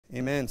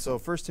Amen. So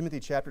 1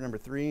 Timothy chapter number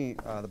 3,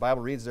 the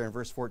Bible reads there in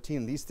verse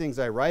 14, "These things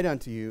I write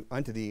unto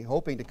thee,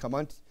 hoping to come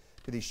unto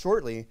thee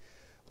shortly.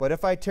 But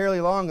if I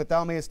tarry long, that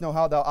thou mayest know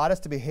how thou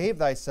oughtest to behave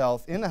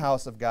thyself in the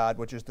house of God,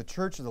 which is the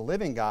church of the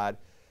living God,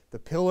 the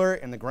pillar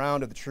and the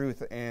ground of the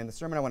truth." And the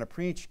sermon I want to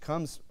preach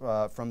comes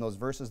from those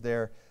verses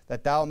there,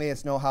 that thou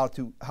mayest know how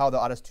thou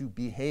oughtest to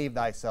behave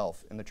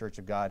thyself in the church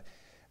of God.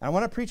 And I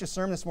want to preach a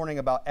sermon this morning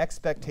about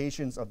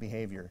expectations of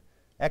behavior.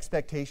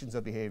 Expectations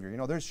of behavior. You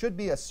know, there should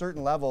be a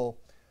certain level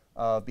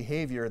of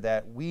behavior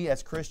that we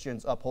as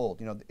Christians uphold.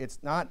 You know,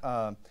 it's not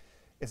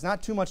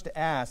too much to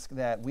ask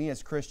that we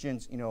as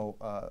Christians,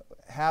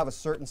 have a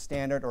certain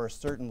standard or a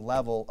certain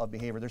level of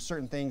behavior. There's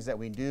certain things that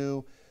we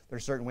do.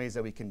 There's certain ways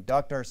that we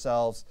conduct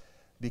ourselves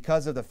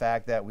because of the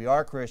fact that we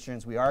are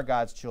Christians, we are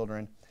God's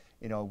children.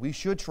 You know, we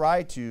should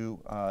try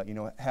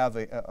to, have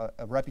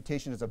a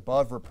reputation as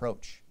above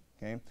reproach.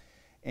 Okay.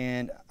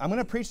 And I'm going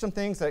to preach some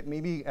things that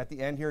maybe at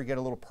the end here get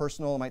a little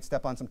personal, might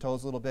step on some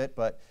toes a little bit,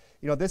 but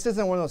this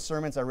isn't one of those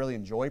sermons I really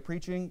enjoy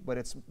preaching, but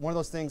it's one of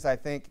those things I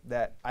think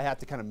that I have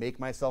to kind of make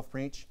myself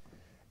preach.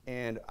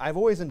 And I've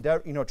always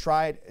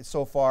tried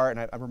so far, and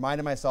I've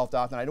reminded myself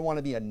often, I don't want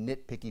to be a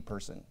nitpicky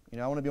person.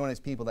 I want to be one of these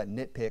people that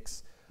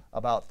nitpicks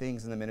about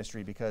things in the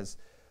ministry because,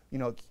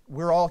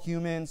 we're all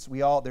humans.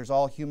 We all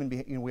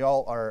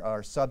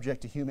are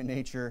subject to human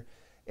nature.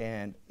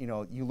 And,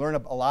 you learn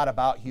a lot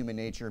about human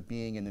nature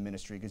being in the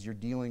ministry because you're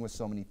dealing with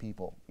so many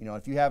people.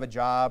 If you have a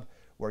job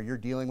where you're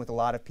dealing with a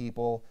lot of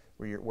people,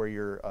 where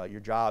your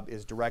job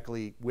is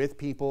directly with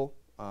people,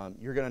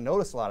 you're going to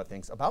notice a lot of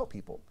things about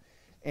people.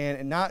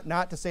 And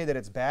not to say that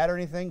it's bad or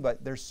anything,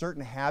 but there's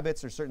certain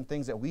habits or certain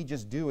things that we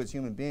just do as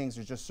human beings.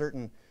 There's just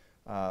certain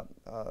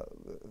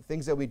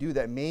things that we do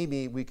that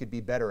maybe we could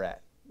be better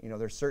at.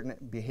 There's certain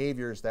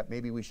behaviors that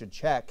maybe we should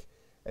check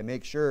and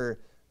make sure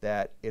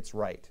that it's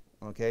right.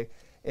 Okay?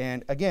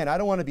 And again, I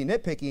don't want to be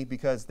nitpicky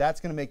because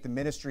that's going to make the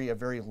ministry a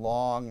very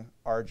long,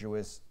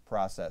 arduous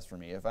process for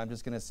me. If I'm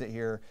just going to sit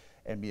here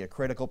and be a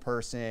critical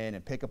person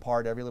and pick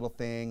apart every little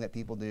thing that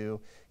people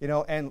do,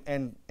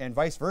 and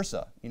vice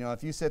versa.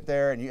 If you sit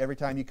there and every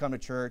time you come to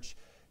church,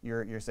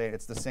 you're saying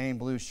it's the same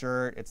blue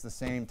shirt, it's the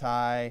same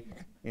tie,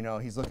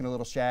 he's looking a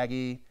little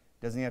shaggy,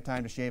 doesn't he have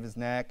time to shave his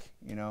neck,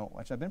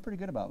 which I've been pretty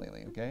good about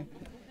lately, okay?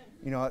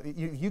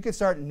 You could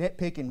start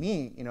nitpicking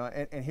me,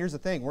 and here's the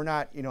thing, we're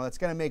not, it's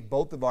going to make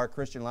both of our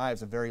Christian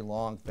lives a very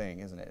long thing,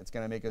 isn't it? It's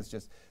going to make us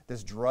just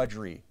this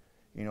drudgery,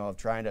 of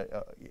trying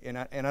to, and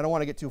I don't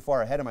want to get too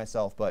far ahead of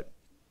myself, but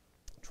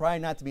try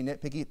not to be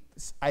nitpicky.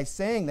 I'm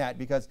saying that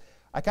because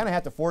I kind of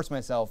have to force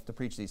myself to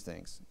preach these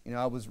things.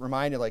 I was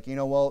reminded,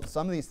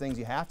 some of these things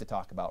you have to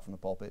talk about from the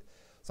pulpit.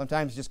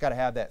 Sometimes you just got to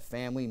have that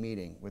family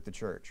meeting with the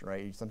church,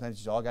 right?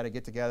 Sometimes you all got to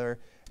get together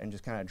and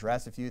just kind of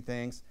address a few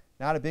things.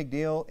 Not a big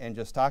deal, and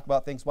just talk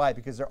about things. Why?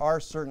 Because there are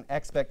certain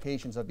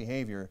expectations of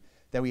behavior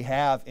that we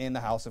have in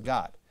the house of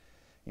God.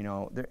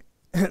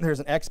 There's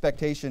an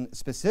expectation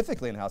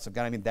specifically in the house of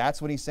God. I mean,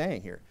 that's what he's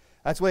saying here.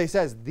 That's what he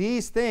says.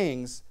 These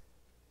things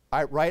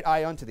I write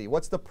I unto thee.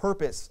 What's the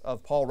purpose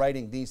of Paul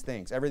writing these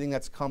things? Everything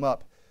that's come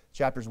up,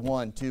 chapters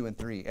 1, 2, and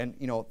 3, and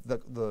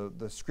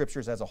the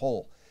scriptures as a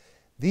whole.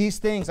 These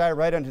things I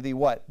write unto thee,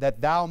 what? That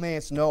thou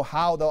mayest know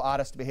how thou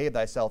oughtest to behave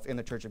thyself in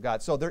the church of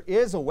God. So there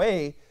is a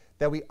way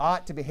that we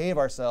ought to behave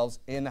ourselves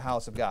in the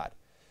house of God.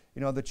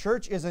 The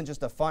church isn't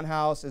just a fun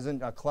house,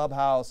 isn't a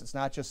clubhouse. It's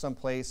not just some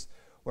place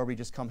where we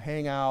just come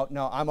hang out.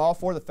 No, I'm all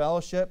for the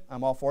fellowship.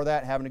 I'm all for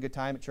that, having a good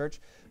time at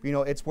church.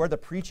 But, it's where the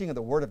preaching of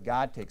the Word of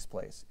God takes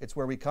place. It's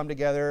where we come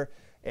together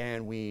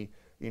and we,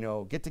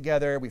 get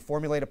together, we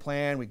formulate a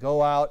plan, we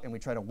go out and we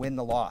try to win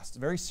the lost. It's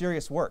very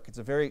serious work. It's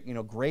a very,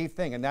 grave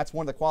thing. And that's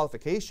one of the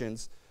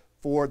qualifications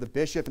for the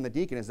bishop and the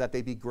deacon is that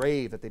they be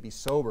grave, that they be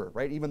sober,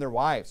 right? Even their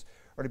wives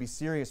are to be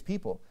serious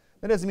people.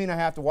 That doesn't mean I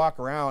have to walk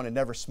around and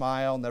never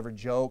smile, never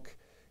joke,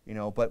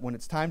 but when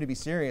it's time to be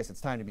serious, it's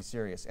time to be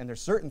serious. And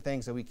there's certain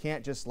things that we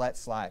can't just let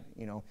slide,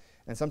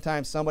 and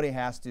sometimes somebody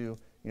has to,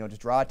 just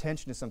draw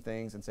attention to some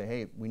things and say,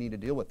 hey, we need to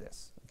deal with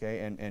this, okay,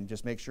 and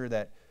just make sure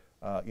that,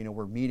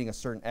 we're meeting a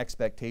certain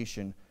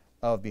expectation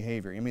of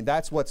behavior. I mean,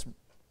 that's what's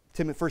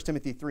 1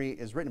 Timothy 3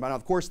 is written about. Now,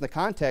 of course, in the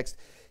context,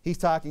 he's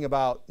talking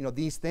about,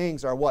 these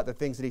things are what? The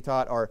things that he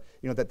taught are,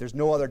 that there's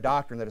no other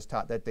doctrine that is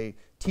taught, that they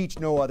teach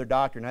no other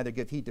doctrine, neither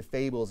give heed to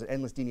fables and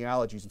endless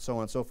genealogies and so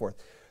on and so forth.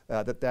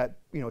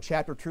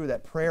 Chapter 2,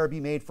 that prayer be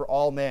made for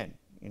all men,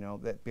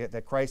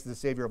 that Christ is the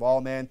Savior of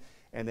all men,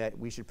 and that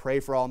we should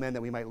pray for all men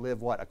that we might live,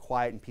 what? A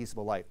quiet and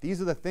peaceable life.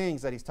 These are the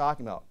things that he's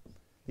talking about.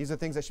 These are the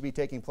things that should be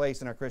taking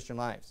place in our Christian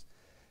lives.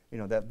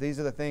 That these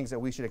are the things that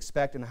we should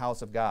expect in the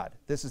house of God.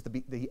 This is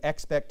the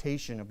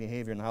expectation of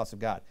behavior in the house of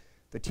God.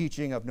 The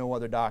teaching of no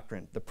other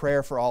doctrine. The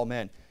prayer for all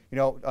men.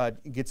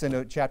 Gets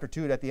into chapter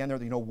 2 at the end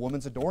there,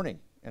 woman's adorning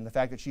and the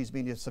fact that she's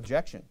being in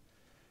subjection.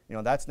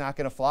 That's not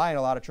going to fly in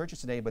a lot of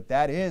churches today, but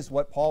that is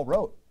what Paul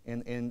wrote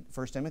in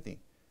 1 Timothy,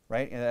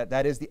 right? And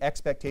that is the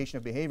expectation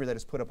of behavior that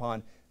is put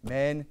upon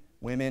men,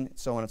 women,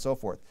 so on and so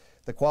forth.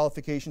 The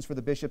qualifications for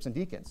the bishops and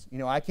deacons.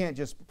 I can't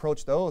just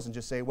approach those and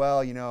just say,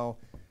 well,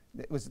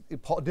 it was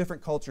a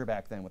different culture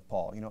back then with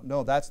Paul.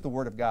 No, that's the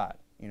Word of God.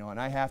 And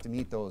I have to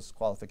meet those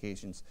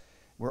qualifications.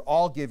 We're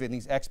all given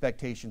these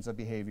expectations of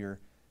behavior.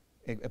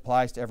 It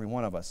applies to every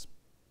one of us.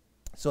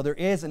 So there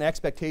is an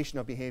expectation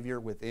of behavior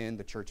within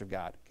the church of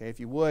God. Okay, if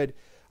you would,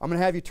 I'm going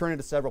to have you turn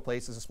into several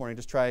places this morning.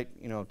 Just try,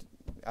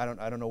 I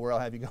don't know where I'll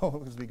have you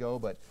go as we go,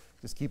 but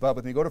just keep up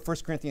with me. Go to 1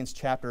 Corinthians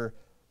chapter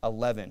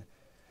 11.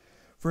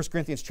 1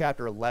 Corinthians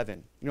chapter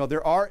 11.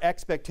 There are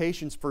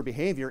expectations for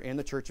behavior in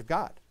the church of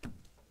God.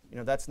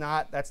 That's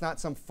not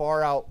some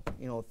far out,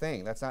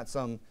 thing. That's not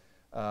some,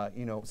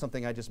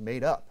 something I just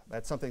made up.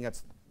 That's something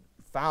that's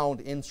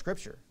found in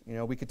Scripture.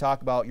 We could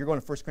talk about, you're going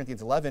to 1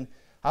 Corinthians 11.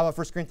 How about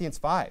 1 Corinthians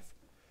 5?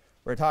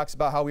 Where it talks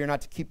about how we are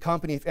not to keep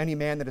company if any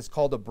man that is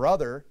called a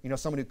brother,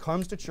 someone who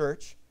comes to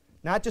church,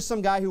 not just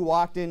some guy who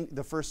walked in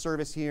the first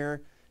service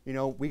here,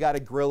 we got to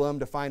grill him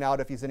to find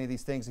out if he's any of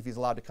these things, if he's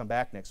allowed to come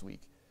back next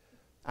week.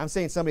 I'm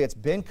saying somebody that's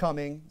been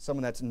coming,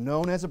 someone that's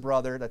known as a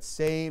brother, that's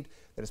saved,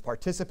 that is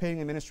participating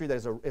in ministry,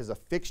 that is a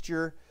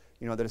fixture,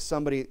 that is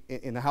somebody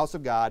in the house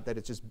of God, that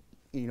it's just,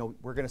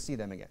 we're going to see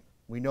them again.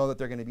 We know that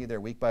they're going to be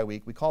there week by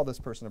week. We call this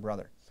person a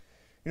brother.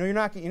 You're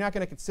not going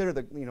to consider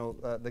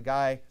the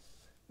guy,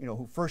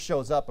 who first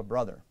shows up a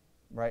brother,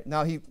 right?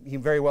 Now he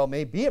very well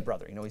may be a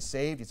brother. He's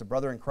saved. He's a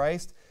brother in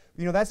Christ.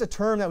 That's a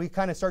term that we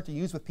kind of start to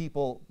use with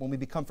people when we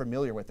become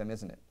familiar with them,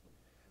 isn't it?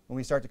 When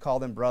we start to call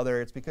them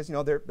brother, it's because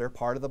they're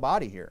part of the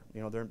body here.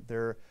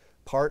 They're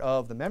part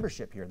of the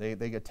membership here.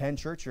 They attend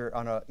church here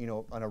on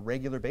a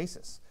regular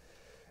basis.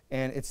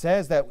 And it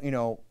says that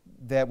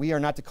that we are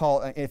not to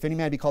call, if any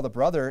man be called a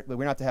brother, that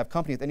we're not to have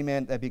company with any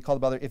man that be called a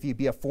brother, if he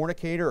be a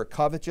fornicator or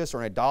covetous or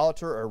an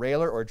idolater or a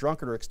railer or a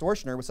drunkard or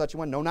extortioner, with such a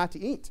one know not to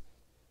eat.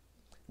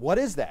 What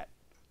is that?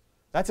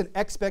 That's an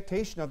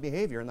expectation of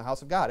behavior in the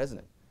house of God, isn't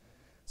it?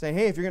 Saying,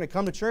 hey, if you're going to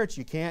come to church,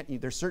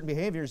 there's certain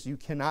behaviors you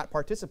cannot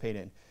participate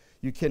in.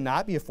 You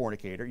cannot be a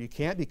fornicator. You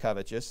can't be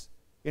covetous.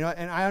 And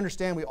I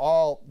understand we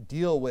all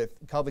deal with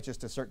covetous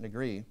to a certain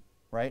degree,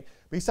 right?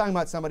 But he's talking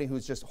about somebody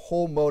whose just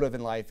whole motive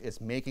in life is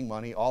making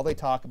money. All they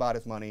talk about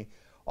is money.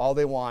 All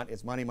they want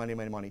is money, money,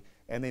 money, money.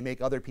 And they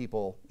make other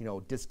people,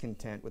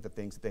 discontent with the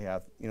things that they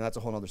have. That's a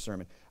whole other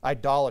sermon.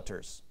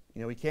 Idolaters.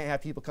 We can't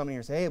have people coming here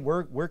and say, hey,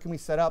 where can we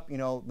set up,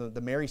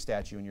 the Mary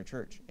statue in your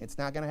church? It's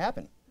not going to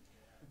happen.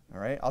 All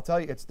right? I'll tell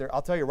you, it's there.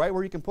 I'll tell you right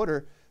where you can put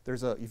her.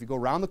 If you go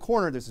around the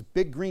corner, there's this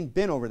big green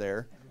bin over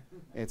there.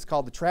 It's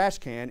called the trash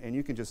can, and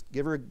you can just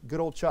give her a good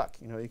old chuck.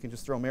 You can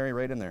just throw Mary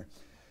right in there.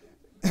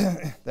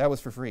 That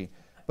was for free.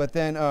 But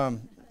then,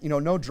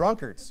 no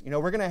drunkards.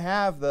 We're going to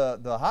have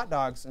the hot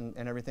dogs and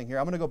everything here.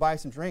 I'm going to go buy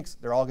some drinks.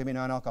 They're all going to be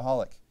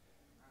non-alcoholic.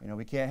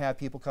 We can't have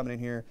people coming in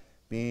here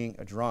being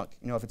a drunk.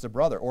 If it's a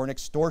brother or an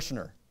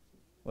extortioner,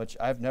 which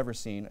I've never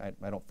seen.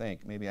 I don't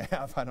think. Maybe I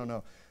have. I don't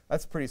know.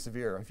 That's pretty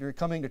severe. If you're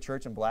coming to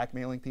church and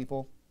blackmailing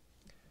people,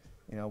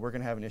 we're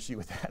going to have an issue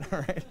with that.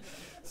 All right.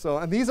 So,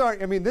 and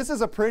this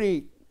is a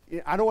pretty,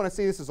 I don't want to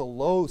say this is a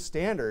low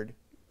standard,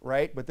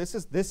 right? But this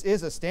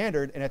is a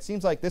standard, and it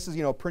seems like this is,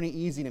 pretty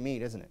easy to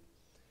meet, isn't it?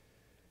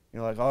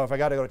 Like, oh, if I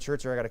got to go to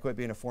church, or I got to quit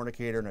being a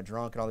fornicator and a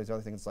drunk and all these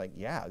other things. It's like,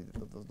 yeah,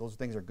 those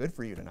things are good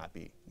for you to not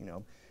be,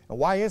 And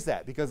why is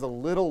that? Because a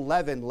little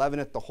leaven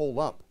leaveneth the whole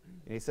lump.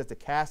 And he says to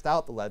cast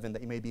out the leaven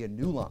that you may be a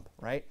new lump,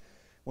 right?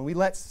 When we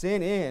let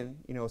sin in,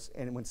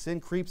 and when sin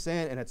creeps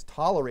in and it's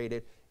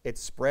tolerated, it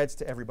spreads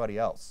to everybody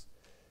else.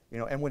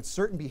 And when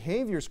certain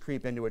behaviors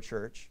creep into a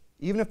church,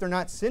 even if they're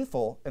not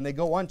sinful and they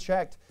go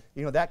unchecked,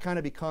 that kind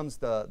of becomes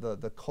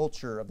the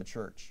culture of the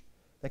church.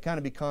 That kind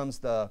of becomes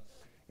the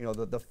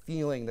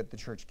feeling that the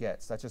church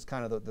gets. That's just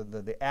kind of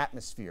the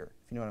atmosphere,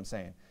 if you know what I'm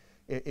saying.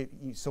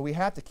 So we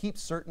have to keep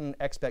certain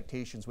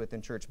expectations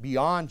within church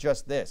beyond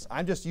just this.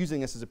 I'm just using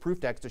this as a proof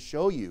text to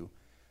show you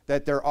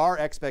that there are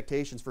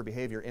expectations for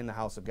behavior in the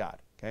house of God,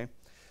 okay?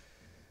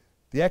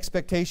 The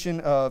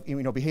expectation of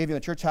behavior in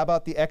the church. How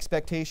about the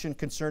expectation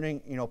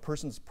concerning a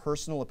person's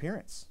personal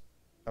appearance?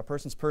 A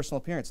person's personal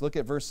appearance. Look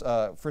at 1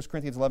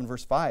 Corinthians 11,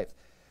 verse 5.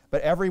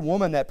 But every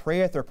woman that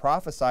prayeth or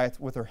prophesieth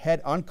with her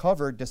head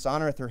uncovered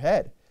dishonoreth her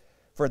head.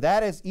 For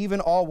that is even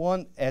all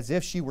one as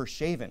if she were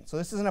shaven. So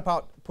this isn't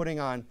about putting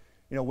on,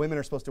 women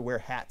are supposed to wear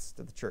hats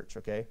to the church,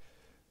 okay?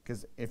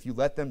 Because if you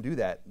let them do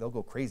that, they'll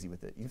go crazy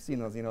with it. You've seen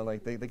those,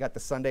 like they got the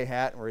Sunday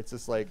hat where it's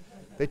just like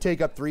they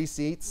take up 3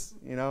 seats,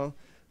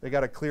 They got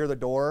to clear the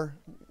door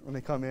when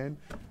they come in,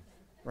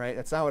 right?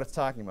 That's not what it's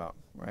talking about,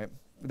 right?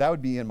 That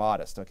would be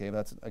immodest, okay?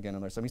 That's, again,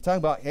 another stuff. He's talking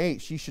about, hey,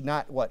 she should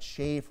not,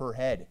 shave her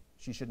head.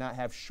 She should not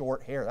have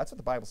short hair. That's what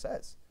the Bible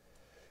says.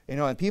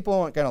 And people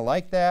aren't going to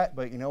like that,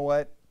 but you know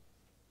what?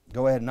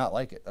 Go ahead and not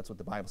like it. That's what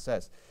the Bible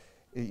says.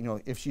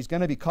 If she's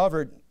going to be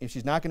covered, if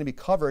she's not going to be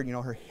covered,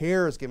 her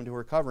hair is given to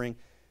her covering,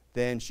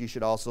 then she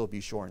should also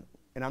be shorn.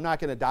 And I'm not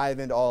going to dive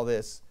into all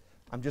this.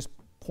 I'm just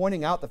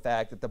pointing out the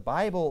fact that the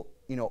Bible,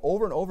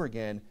 over and over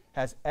again,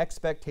 has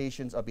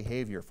expectations of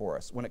behavior for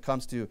us when it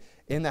comes to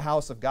in the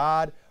house of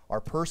God, our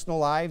personal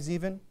lives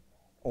even,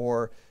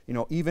 or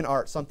even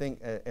something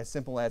as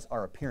simple as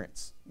our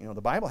appearance.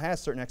 The Bible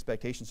has certain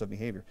expectations of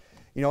behavior.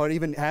 It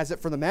even has it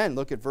for the men.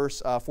 Look at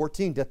verse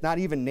 14. Doth not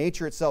even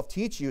nature itself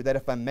teach you that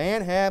if a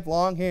man have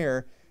long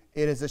hair,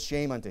 it is a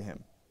shame unto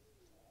him?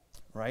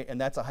 Right? And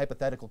that's a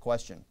hypothetical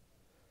question.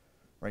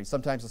 Right?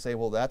 Sometimes they'll say,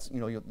 well, that's,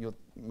 you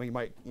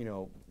might,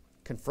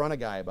 confront a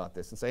guy about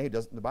this and say, hey,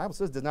 the Bible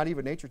says, does not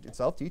even nature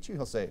itself teach you?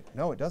 He'll say,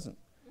 no, it doesn't.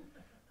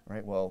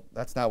 Right? Well,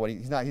 that's not what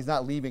he's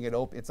not leaving it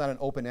open. It's not an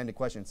open-ended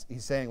question.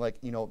 He's saying,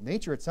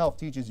 nature itself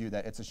teaches you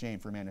that it's a shame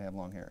for a man to have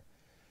long hair.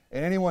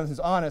 And anyone who's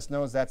honest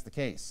knows that's the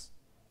case.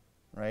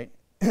 Right?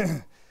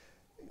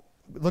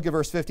 Look at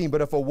verse 15.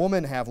 But if a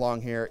woman have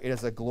long hair, it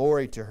is a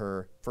glory to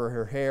her, for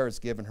her hair is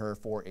given her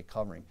for a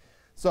covering.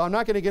 So I'm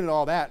not going to get into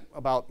all that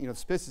about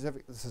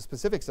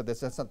specifics of this.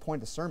 That's not the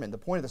point of the sermon. The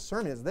point of the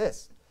sermon is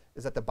this,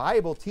 is that the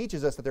Bible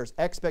teaches us that there's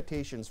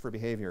expectations for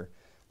behavior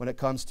when it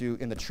comes to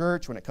in the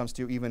church, when it comes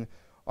to even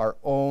our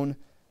own,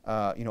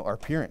 our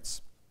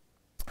appearance.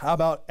 How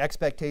about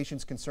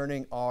expectations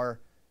concerning our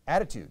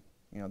attitude?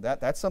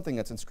 That's something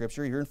that's in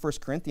Scripture. Here in 1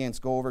 Corinthians,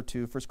 go over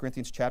to 1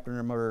 Corinthians chapter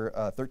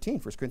number 13,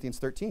 1 Corinthians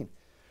 13.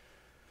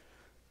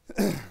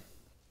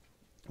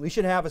 We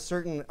should have a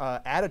certain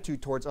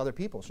attitude towards other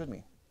people, shouldn't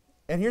we?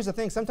 And here's the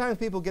thing. Sometimes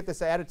people get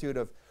this attitude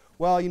of,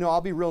 well,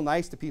 I'll be real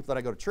nice to people that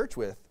I go to church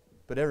with,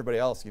 but everybody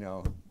else, they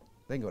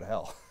can go to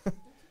hell.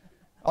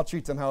 I'll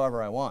treat them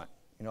however I want.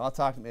 I'll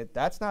talk to them.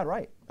 That's not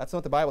right. That's not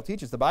what the Bible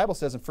teaches. The Bible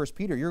says in 1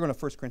 Peter, you're going to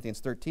 1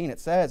 Corinthians 13, it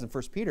says in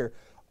 1 Peter,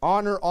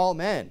 honor all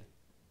men.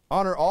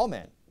 Honor all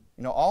men.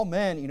 All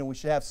men, we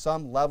should have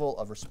some level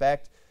of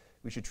respect.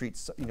 We should treat,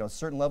 a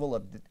certain level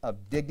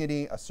of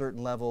dignity, a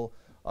certain level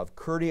of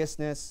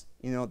courteousness.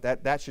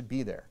 That should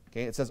be there.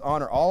 Okay, it says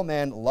honor all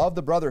men, love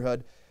the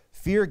brotherhood,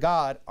 fear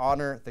God,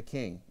 honor the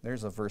king.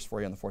 There's a verse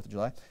for you on the 4th of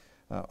July.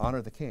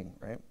 Honor the king,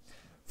 right?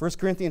 1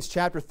 Corinthians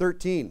chapter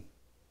 13,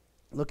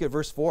 look at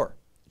verse 4.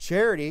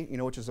 Charity,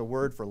 which is a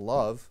word for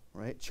love,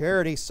 right?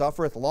 Charity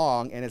suffereth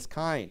long and is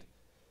kind.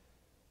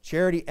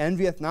 Charity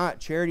envieth not.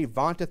 Charity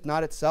vaunteth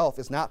not itself,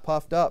 is not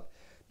puffed up.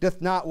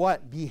 Doth not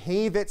what?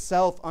 Behave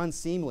itself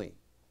unseemly.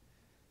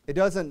 It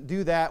doesn't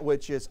do that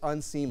which is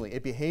unseemly.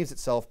 It behaves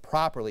itself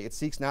properly. It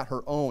seeks not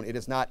her own. It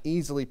is not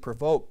easily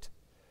provoked.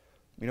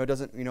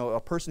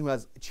 A person who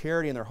has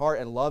charity in their heart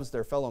and loves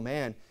their fellow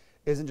man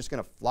isn't just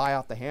going to fly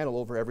off the handle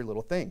over every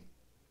little thing.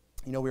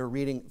 We were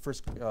reading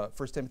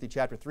 1 Timothy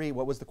chapter 3.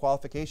 What was the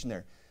qualification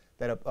there?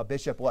 That a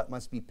bishop,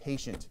 must be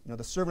patient.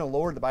 The servant of the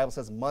Lord, the Bible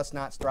says, must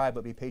not strive,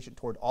 but be patient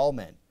toward all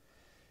men.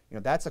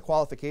 That's a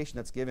qualification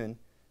that's given,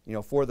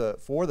 for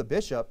the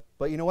bishop.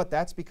 But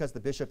that's because the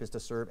bishop is to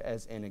serve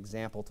as an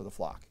example to the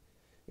flock.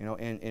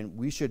 And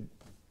we should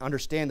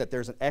understand that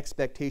there's an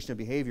expectation of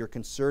behavior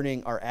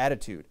concerning our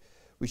attitude.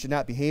 We should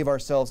not behave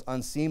ourselves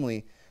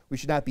unseemly. We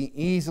should not be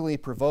easily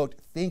provoked,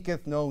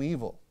 thinketh no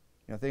evil.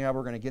 Think how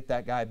we're going to get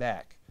that guy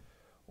back.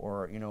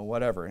 Or,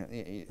 whatever.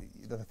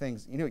 The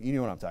things, you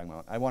know what I'm talking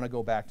about. I want to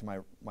go back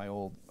to my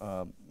old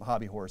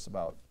hobby horse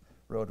about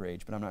road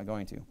rage, but I'm not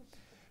going to.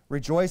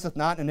 Rejoiceth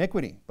not in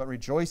iniquity, but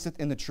rejoiceth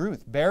in the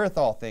truth. Beareth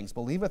all things,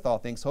 believeth all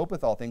things,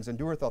 hopeth all things,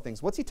 endureth all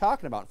things. What's he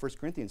talking about in 1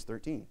 Corinthians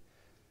 13?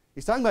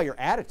 He's talking about your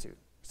attitude.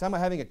 He's talking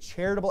about having a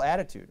charitable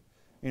attitude.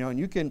 And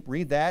you can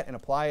read that and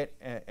apply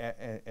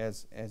it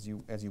as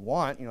you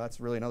want. That's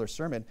really another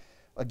sermon.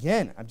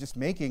 Again, I'm just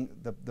making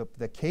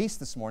the case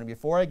this morning,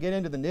 before I get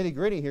into the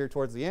nitty-gritty here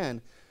towards the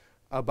end,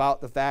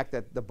 about the fact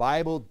that the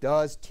Bible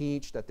does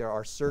teach that there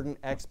are certain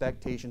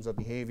expectations of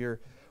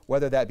behavior,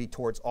 whether that be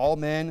towards all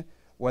men,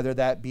 whether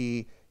that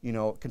be,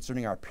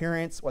 concerning our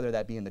appearance, whether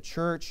that be in the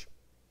church.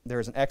 There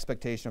is an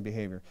expectation of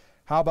behavior.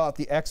 How about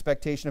the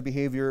expectation of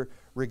behavior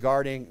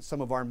regarding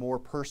some of our more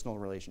personal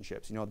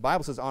relationships? The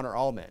Bible says honor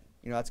all men.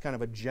 That's kind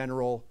of a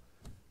general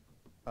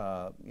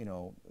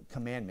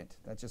commandment.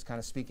 That's just kind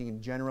of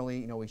speaking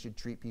generally, we should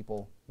treat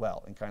people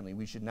well and kindly.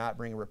 We should not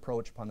bring a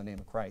reproach upon the name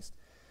of Christ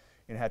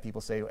and have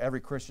people say,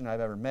 every Christian I've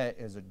ever met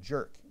is a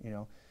jerk.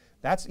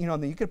 That's,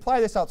 you could apply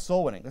this out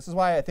soul winning. This is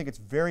why I think it's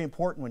very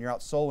important when you're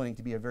out soul winning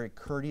to be a very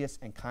courteous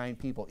and kind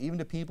people, even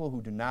to people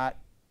who do not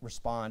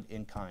respond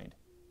in kind,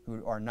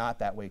 who are not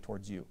that way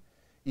towards you.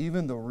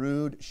 Even the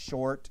rude,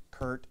 short,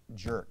 curt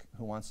jerk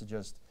who wants to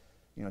just,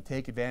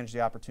 take advantage of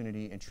the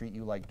opportunity and treat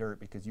you like dirt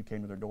because you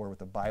came to their door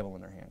with a Bible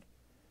in their hand.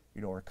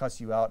 Or cuss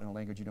you out in a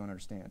language you don't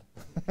understand.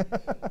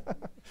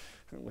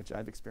 Which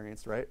I've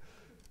experienced, right?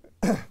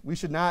 We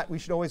should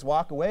always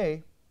walk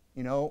away,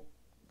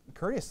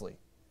 courteously,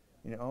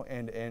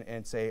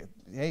 and say,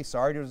 hey,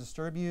 sorry to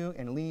disturb you,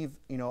 and leave,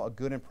 a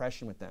good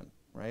impression with them,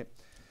 right?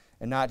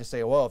 And not just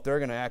say, well, if they're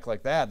going to act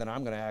like that, then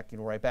I'm going to act,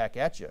 right back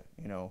at you.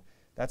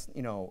 That's,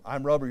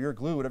 I'm rubber, you're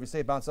glue, whatever you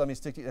say, bounce on me,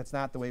 stick to you. That's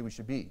not the way we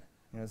should be.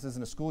 This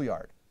isn't a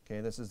schoolyard.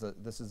 Okay, this is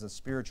a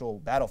spiritual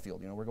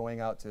battlefield. We're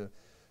going out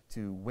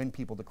to win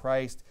people to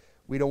Christ.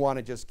 We don't want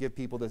to just give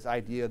people this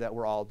idea that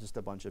we're all just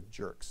a bunch of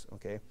jerks.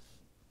 Okay.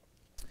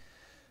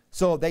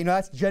 So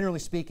that's generally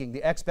speaking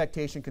the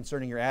expectation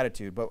concerning your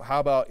attitude. But how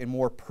about in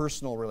more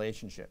personal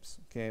relationships?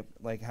 Okay,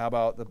 like how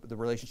about the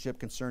relationship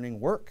concerning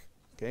work?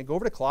 Okay, go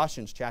over to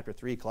Colossians chapter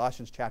 3.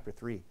 Colossians chapter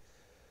 3.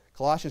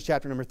 Colossians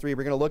chapter number 3.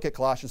 We're going to look at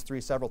Colossians 3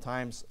 several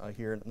times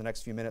here in the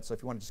next few minutes. So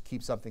if you want to just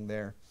keep something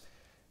there,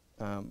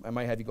 I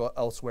might have you go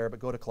elsewhere, but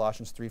go to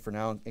Colossians 3 for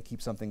now and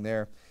keep something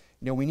there.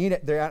 You know, we need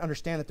to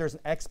understand that there's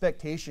an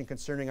expectation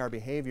concerning our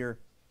behavior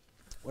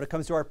when it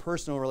comes to our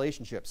personal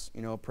relationships.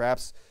 You know,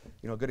 perhaps,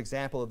 you know, a good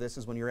example of this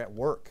is when you're at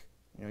work.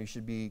 You know, you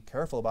should be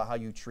careful about how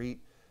you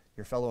treat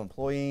your fellow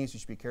employees. You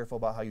should be careful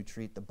about how you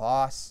treat the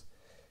boss.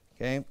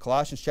 Okay,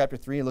 Colossians chapter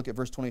 3, look at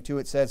verse 22.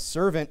 It says,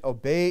 "Servant,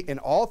 obey in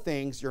all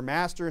things your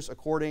masters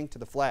according to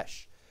the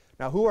flesh."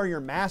 Now, who are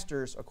your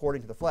masters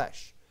according to the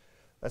flesh?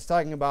 That's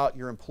talking about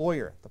your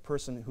employer, the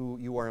person who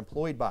you are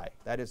employed by.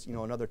 That is, you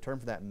know, another term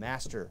for that,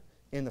 master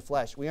in the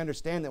flesh. We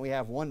understand that we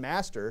have one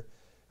master,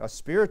 a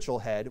spiritual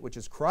head, which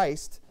is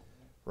Christ,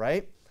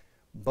 right?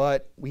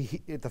 But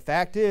the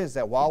fact is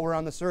that while we're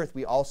on this earth,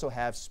 we also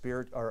have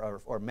spirit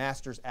or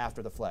masters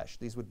after the flesh.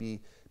 These would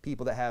be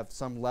people that have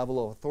some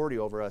level of authority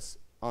over us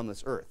on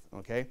this earth,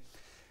 okay?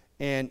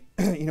 And,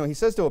 you know, he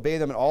says to obey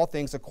them in all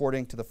things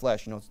according to the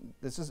flesh. You know,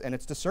 and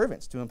it's to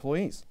servants, to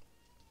employees,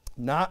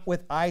 not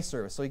with eye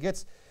service. So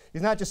he's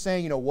not just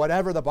saying, you know,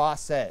 whatever the boss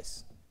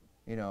says.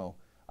 You know,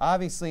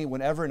 obviously,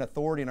 whenever an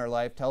authority in our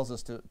life tells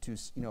us to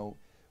you know,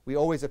 we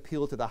always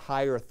appeal to the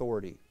higher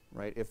authority,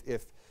 right?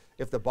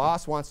 If the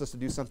boss wants us to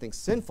do something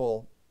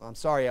sinful, I'm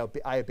sorry,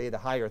 I obey the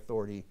higher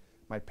authority,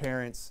 my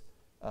parents,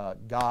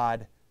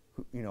 God,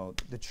 you know,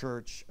 the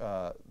church,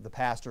 the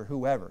pastor,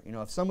 whoever. You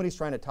know, if somebody's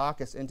trying to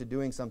talk us into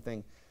doing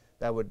something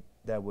that would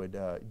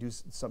do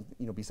some,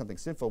 you know, be something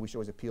sinful, we should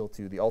always appeal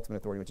to the ultimate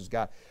authority, which is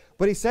God.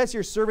 But he says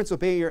here, servants,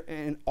 obey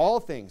in all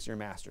things your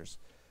masters.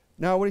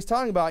 Now, what he's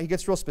talking about, he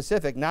gets real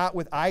specific, not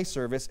with eye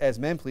service as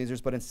men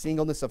pleasers, but in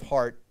singleness of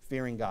heart,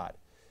 fearing God.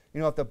 You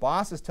know, if the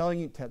boss is telling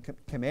you,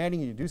 commanding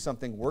you to do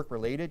something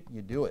work-related,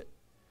 you do it.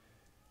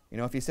 You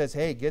know, if he says,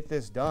 hey, get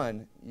this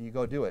done, you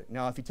go do it.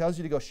 Now, if he tells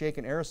you to go shake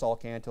an aerosol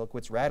can until it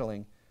quits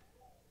rattling,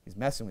 he's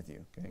messing with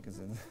you, okay?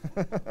 Because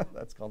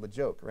that's called a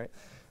joke, right?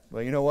 But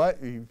you know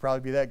what? You'd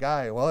probably be that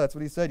guy. Well, that's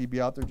what he said. You'd be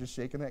out there just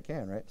shaking that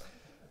can, right?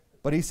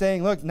 But he's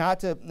saying, look,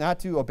 not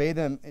to obey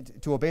them,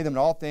 to obey them in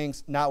all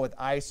things, not with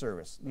eye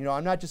service. You know,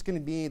 I'm not just going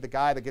to be the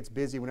guy that gets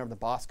busy whenever the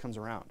boss comes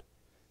around.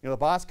 You know, the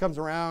boss comes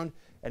around,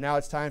 and now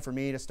it's time for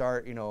me to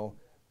start, you know,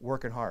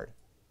 working hard,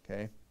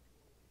 okay?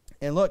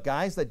 And look,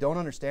 guys that don't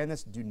understand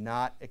this do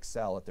not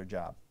excel at their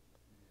job.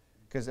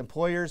 Because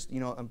employers, you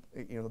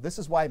know, this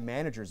is why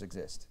managers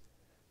exist.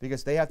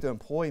 Because they have to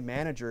employ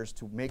managers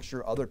to make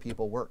sure other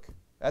people work.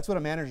 That's what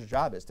a manager's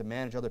job is, to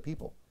manage other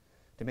people.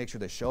 To make sure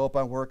they show up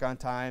on work on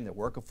time, they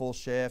work a full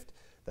shift,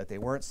 that they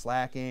weren't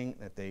slacking,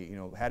 that they, you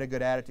know, had a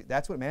good attitude.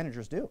 That's what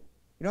managers do.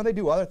 You know, they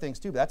do other things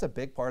too, but that's a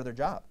big part of their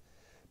job.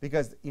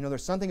 Because, you know,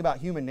 there's something about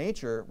human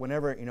nature,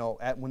 whenever, you know,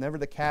 whenever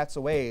the cat's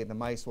away, the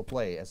mice will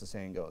play, as the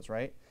saying goes,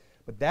 right?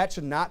 But that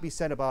should not be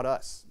said about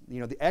us. You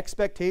know, the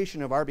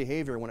expectation of our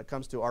behavior when it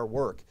comes to our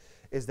work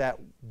is that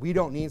we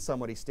don't need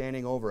somebody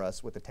standing over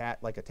us with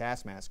like a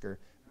taskmaster,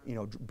 you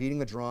know, beating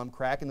the drum,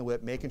 cracking the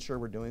whip, making sure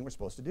we're doing what we're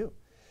supposed to do.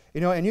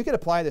 You know, and you can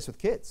apply this with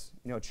kids.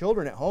 You know,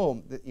 children at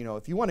home, you know,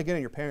 if you want to get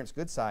on your parents'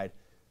 good side,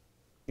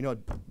 you know,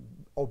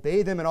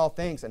 obey them in all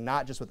things and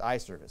not just with eye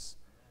service.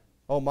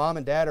 Oh, mom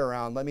and dad are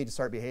around, let me just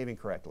start behaving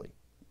correctly.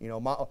 You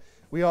know,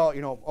 we all,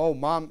 you know, oh,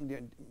 mom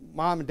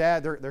and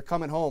dad, they're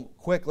coming home.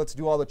 Quick, let's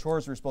do all the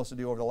chores we were supposed to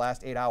do over the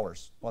last 8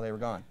 hours while they were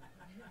gone.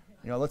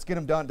 You know, let's get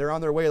them done. They're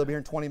on their way. They'll be here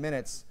in 20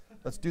 minutes.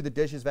 Let's do the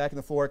dishes, vacuum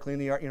the floor, clean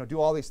the yard, you know,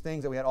 do all these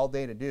things that we had all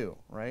day to do,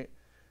 right?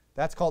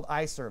 That's called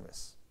eye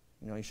service.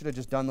 You know, you should have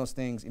just done those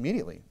things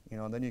immediately, you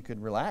know, and then you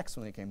could relax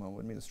when they came home. It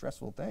wouldn't be the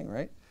stressful thing,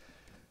 right?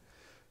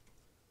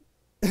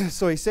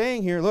 So he's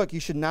saying here, look, you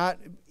should not,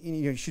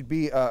 you should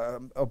be,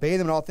 obey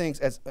them in all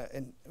things, as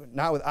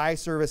not with eye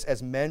service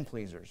as men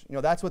pleasers. You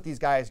know, that's what these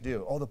guys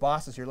do. Oh, the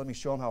boss is here. Let me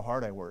show him how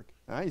hard I work.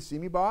 You see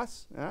me,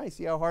 boss? You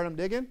see how hard I'm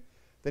digging?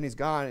 Then he's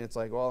gone, and it's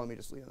like, well, let me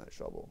just leave that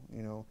shovel,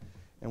 you know.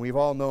 And we've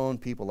all known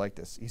people like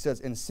this. He says,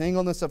 in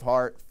singleness of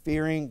heart,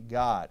 fearing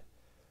God.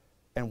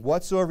 And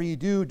whatsoever you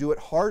do, do it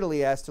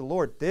heartily as to the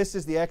Lord. This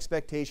is the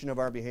expectation of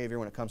our behavior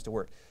when it comes to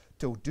work.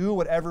 To do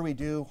whatever we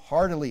do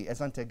heartily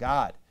as unto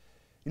God.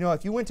 You know,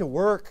 if you went to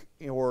work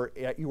or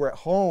you were at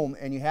home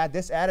and you had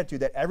this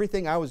attitude that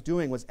everything I was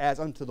doing was as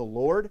unto the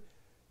Lord,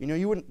 you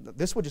know,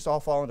 this would just all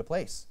fall into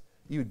place.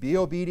 You would be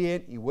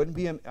obedient. You wouldn't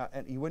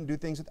do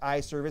things with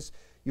eye service.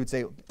 You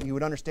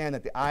would understand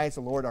that the eyes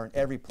of the Lord are in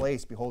every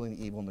place, beholding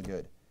the evil and the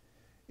good.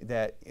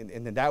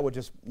 And then that would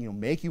just, you know,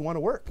 make you want to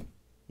work.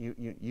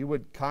 You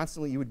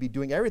would be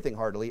doing everything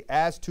heartily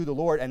as to the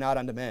Lord and not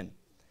unto men.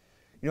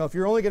 You know, if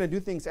you're only going to do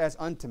things as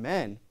unto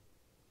men,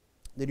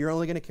 then you're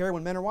only going to care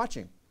when men are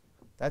watching.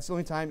 That's the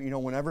only time, you know,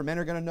 whenever men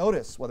are going to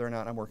notice whether or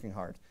not I'm working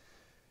hard.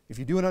 If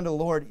you do it unto the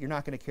Lord, you're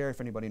not going to care if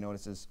anybody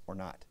notices or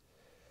not.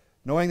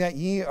 Knowing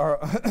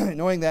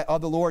that of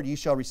the Lord ye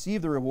shall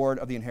receive the reward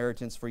of the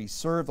inheritance, for ye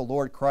serve the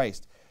Lord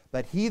Christ.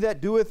 That he that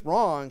doeth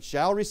wrong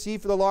shall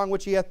receive for the wrong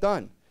which he hath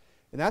done.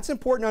 And that's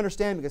important to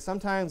understand, because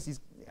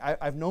sometimes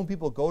I've known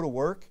people go to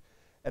work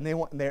and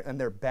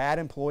they're bad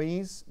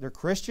employees. They're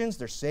Christians,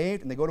 they're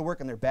saved, and they go to work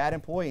and they're bad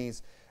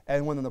employees.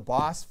 And when the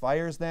boss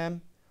fires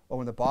them, or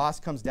when the boss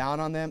comes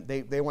down on them,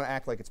 they want to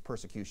act like it's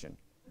persecution.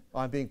 Oh,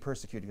 I'm being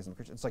persecuted because I'm a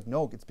Christian. It's like,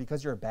 no, it's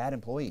because you're a bad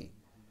employee.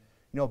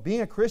 You know,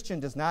 being a Christian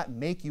does not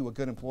make you a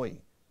good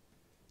employee.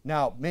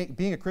 Now,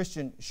 being a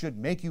Christian should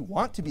make you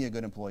want to be a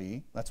good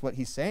employee. That's what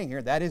he's saying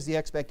here. That is the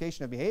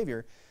expectation of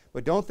behavior.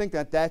 But don't think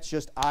that that's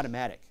just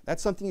automatic.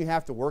 That's something you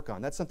have to work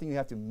on. That's something you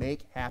have to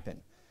make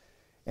happen.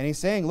 And he's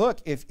saying, look,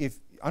 if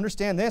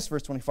understand this,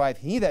 verse 25,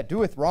 he that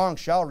doeth wrong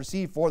shall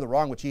receive for the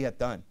wrong which he hath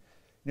done.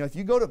 You know, if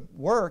you go to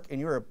work and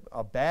you're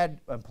a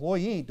bad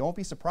employee, don't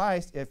be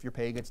surprised if your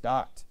pay gets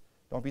docked.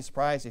 Don't be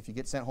surprised if you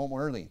get sent home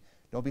early.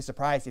 Don't be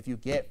surprised if you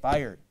get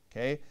fired,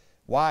 okay?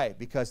 Why?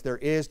 Because there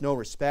is no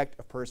respect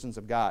of persons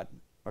of God.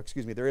 Or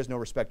excuse me, there is no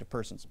respect of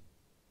persons.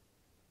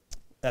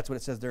 That's what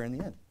it says there in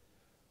the end.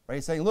 Right?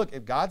 He's saying, look,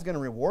 if God's going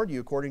to reward you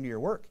according to your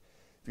work,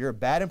 if you're a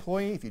bad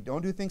employee, if you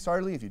don't do things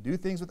heartily, if you do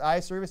things with eye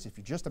service, if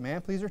you're just a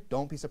man pleaser,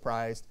 don't be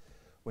surprised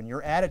when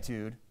your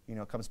attitude, you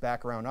know, comes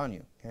back around on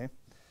you, okay?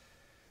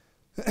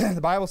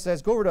 The Bible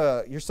says, go over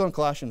to, you're still in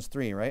Colossians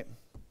 3, right?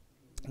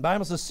 The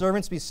Bible says,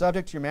 servants, be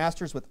subject to your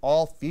masters with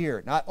all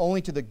fear, not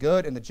only to the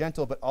good and the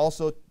gentle, but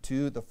also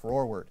to the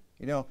froward.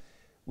 You know,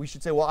 we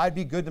should say, well, I'd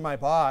be good to my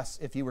boss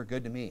if he were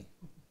good to me.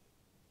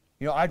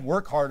 You know, I'd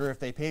work harder if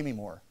they pay me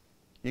more.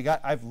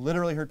 I've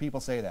literally heard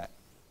people say that.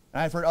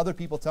 And I've heard other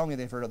people tell me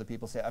they've heard other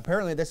people say it.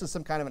 Apparently, this is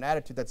some kind of an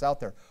attitude that's out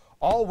there.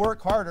 I'll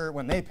work harder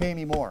when they pay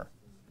me more.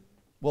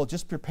 Well,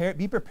 just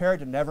be prepared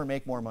to never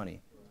make more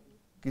money.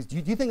 Because do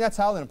you think that's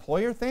how an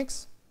employer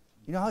thinks?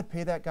 You know, I'd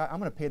pay that guy, I'm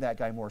going to pay that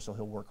guy more so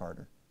he'll work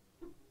harder.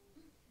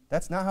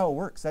 That's not how it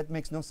works. That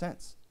makes no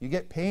sense. You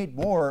get paid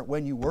more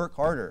when you work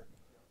harder.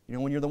 You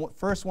know, when you're the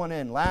first one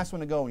in, last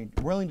one to go, when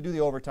you're willing to do the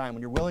overtime,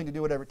 when you're willing to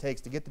do whatever it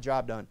takes to get the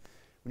job done,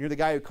 when you're the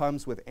guy who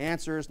comes with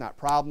answers, not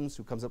problems,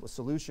 who comes up with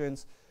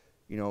solutions,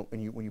 you know,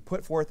 when you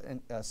put forth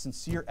a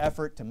sincere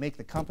effort to make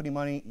the company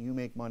money, you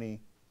make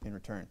money in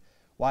return.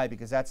 Why?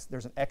 Because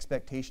there's an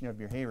expectation of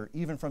behavior,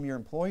 even from your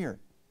employer.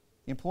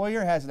 The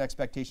employer has an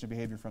expectation of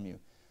behavior from you.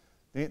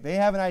 They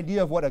have an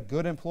idea of what a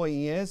good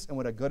employee is and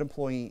what a good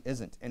employee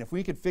isn't. And if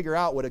we could figure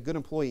out what a good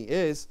employee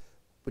is,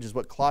 which is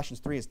what Colossians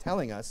 3 is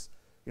telling us,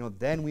 you know,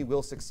 then we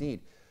will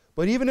succeed.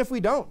 But even if we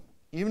don't,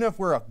 even if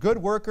we're a good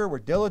worker, we're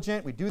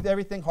diligent, we do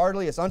everything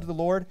heartily as unto the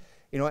Lord,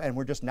 you know, and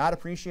we're just not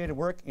appreciated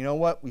work, you know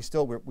what?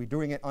 We're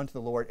doing it unto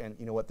the Lord, and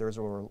you know what? There's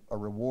a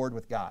reward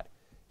with God.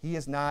 He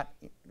is not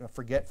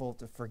forgetful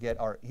to forget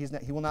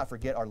he will not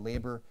forget our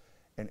labor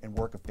and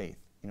work of faith.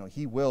 You know,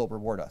 he will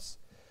reward us.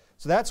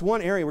 So that's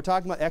one area. We're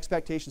talking about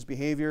expectations,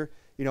 behavior,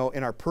 you know,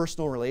 in our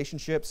personal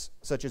relationships,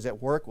 such as at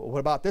work. Well, what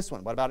about this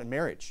one? What about in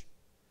marriage?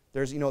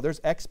 There's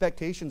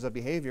expectations of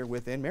behavior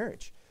within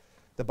marriage.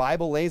 The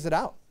Bible lays it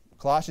out.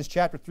 Colossians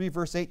chapter 3,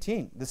 verse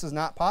 18. This is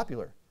not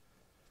popular.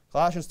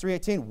 Colossians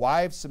 3:18,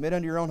 wives, submit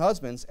unto your own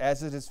husbands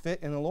as it is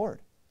fit in the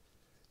Lord.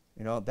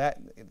 You know,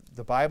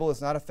 the Bible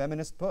is not a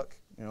feminist book.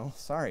 You know,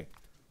 sorry.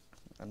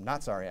 I'm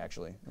not sorry,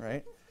 actually,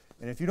 right?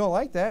 And if you don't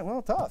like that,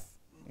 well, tough.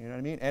 You know what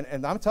I mean?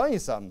 And I'm telling you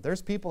something.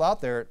 There's people out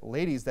there,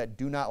 ladies, that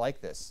do not like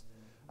this.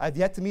 I've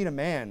yet to meet a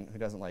man who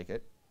doesn't like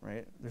it,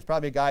 right? There's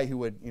probably a guy who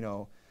would, you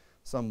know,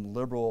 some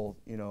liberal,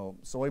 you know,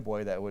 soy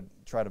boy that would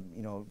try to,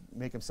 you know,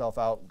 make himself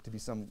out to be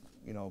some,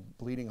 you know,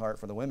 bleeding heart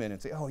for the women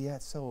and say, oh, yeah,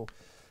 it's so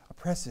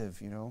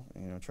oppressive, you know,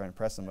 trying to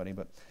impress somebody.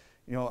 But,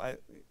 you know,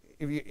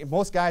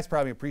 most guys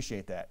probably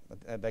appreciate that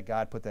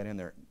God put that in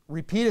there.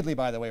 Repeatedly,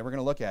 by the way, we're going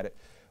to look at it.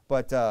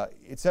 But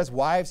it says,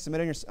 wives,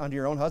 submit unto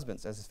your own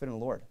husbands as is fit in the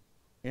Lord.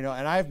 You know,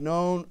 and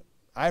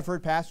I've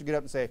heard pastors get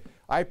up and say,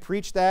 I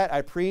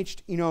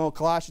preached, you know,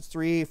 Colossians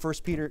 3, 1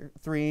 Peter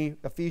 3,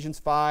 Ephesians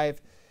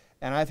 5,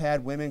 and I've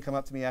had women come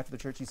up to me after the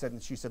church,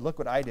 she said, look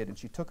what I did. And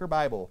she took her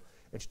Bible,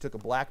 and she took a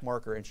black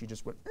marker, and she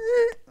just went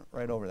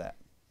right over that.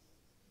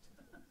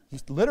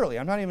 Literally,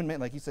 I'm not even,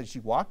 like he said, she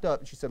walked up,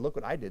 and she said, look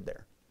what I did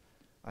there.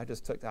 I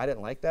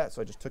didn't like that,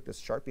 so I just took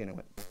this Sharpie, and it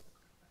went,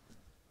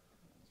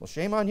 well,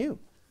 shame on you.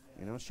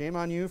 You know, shame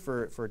on you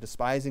for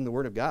despising the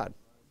Word of God.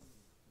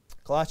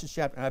 Colossians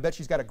chapter, and I bet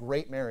she's got a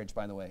great marriage,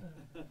 by the way.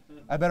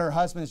 I bet her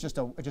husband is just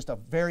a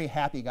very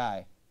happy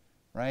guy,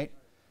 right?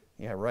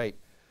 Yeah, right.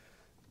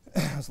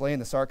 I was laying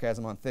the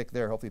sarcasm on thick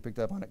there. Hopefully you picked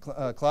up on it.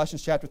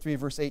 Colossians chapter 3,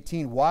 verse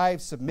 18.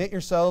 Wives, submit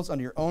yourselves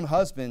unto your own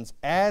husbands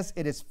as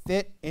it is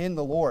fit in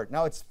the Lord.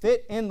 Now, it's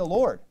fit in the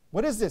Lord.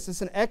 What is this?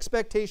 It's an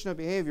expectation of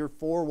behavior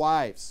for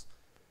wives.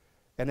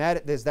 And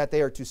that is that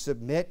they are to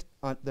submit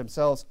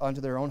themselves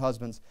unto their own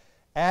husbands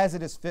as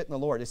it is fit in the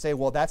Lord. They say,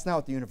 well, that's not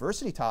what the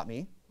university taught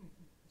me.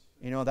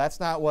 You know, that's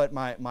not what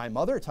my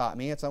mother taught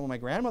me. It's not what my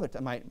grandmother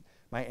taught me.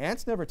 My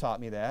aunts never taught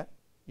me that.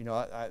 You know,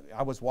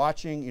 I was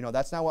watching, you know,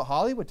 that's not what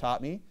Hollywood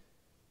taught me.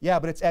 Yeah,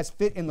 but it's as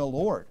fit in the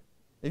Lord.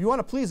 If you want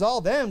to please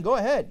all them, go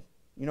ahead.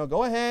 You know,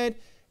 go ahead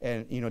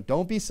and, you know,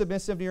 don't be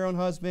submissive to your own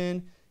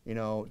husband. You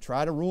know,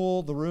 try to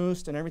rule the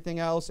roost and everything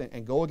else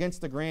and go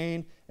against the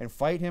grain and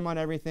fight him on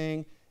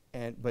everything.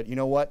 But you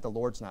know what? The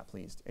Lord's not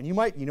pleased. And you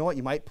know what?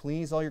 You might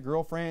please all your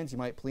girlfriends. You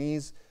might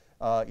please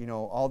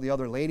all the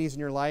other ladies in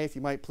your life.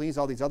 You might please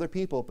all these other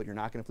people, but you're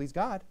not going to please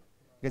God.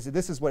 Because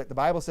this is what the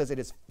Bible says, it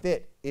is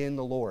fit in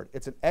the Lord.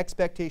 It's an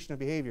expectation of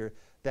behavior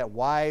that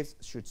wives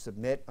should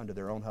submit unto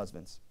their own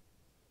husbands.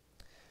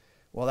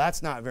 Well,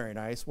 that's not very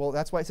nice. Well,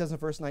 that's why it says in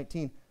verse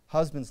 19,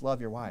 husbands, love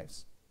your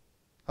wives.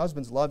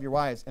 Husbands, love your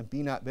wives and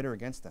be not bitter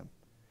against them.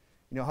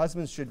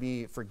 Husbands should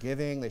be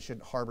forgiving. They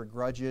shouldn't harbor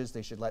grudges.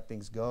 They should let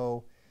things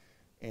go.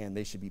 And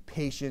they should be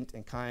patient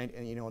and kind.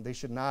 And, they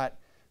should not,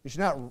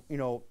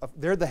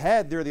 they're the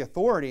head, they're the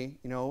authority.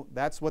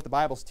 That's what the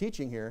Bible's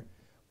teaching here.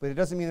 But it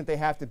doesn't mean that they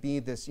have to be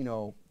this,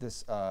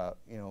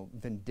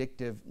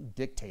 vindictive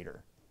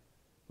dictator.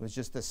 It was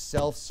just this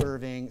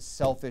self-serving,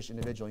 selfish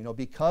individual.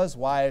 Because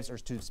wives are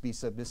to be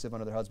submissive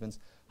unto their husbands.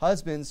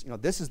 Husbands,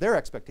 this is their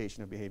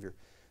expectation of behavior,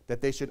 that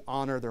they should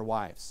honor their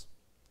wives,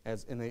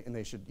 and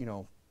they should,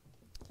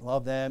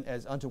 love them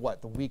as unto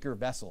what? The weaker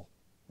vessel,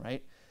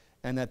 right?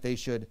 And that they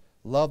should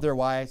love their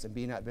wives and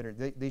be not bitter.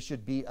 They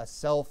should be a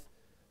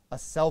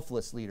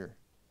selfless leader,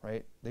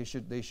 right? They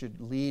should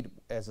lead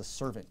as a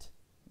servant.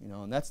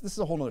 And this is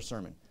a whole other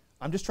sermon.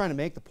 I'm just trying to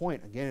make the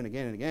point again and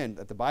again and again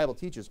that the Bible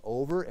teaches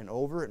over and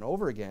over and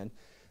over again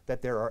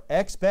that there are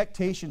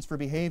expectations for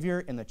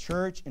behavior in the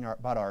church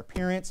about our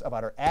appearance,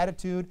 about our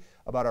attitude,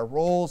 about our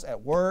roles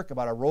at work,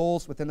 about our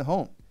roles within the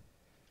home.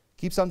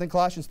 Keep something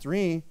Colossians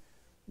 3,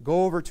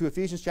 go over to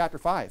Ephesians chapter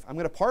 5. I'm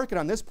going to park it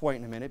on this point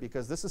in a minute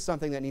because this is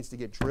something that needs to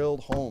get drilled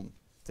home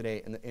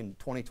today in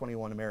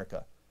 2021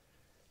 America.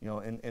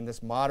 In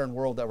this modern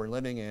world that we're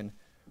living in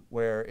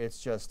where it's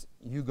just,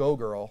 you go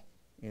girl.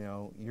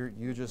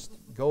 You just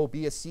go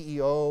be a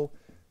CEO,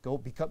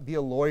 be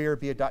a lawyer,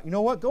 be a doctor. You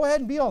know what? Go ahead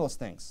and be all those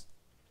things.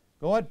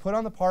 Go ahead, put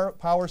on the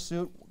power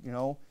suit,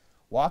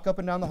 walk up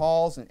and down the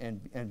halls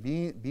and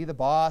be the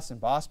boss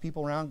and boss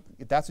people around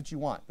if that's what you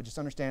want. But just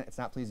understand it's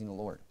not pleasing the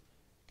Lord.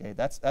 Okay,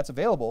 that's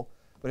available.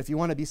 But if you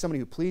want to be somebody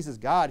who pleases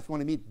God, if you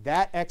want to meet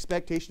that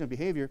expectation of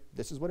behavior,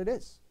 this is what it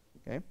is.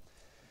 Okay?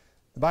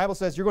 The Bible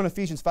says, you're going to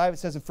Ephesians 5, it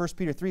says in 1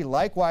 Peter 3,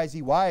 likewise,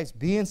 ye wives,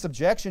 be in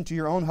subjection to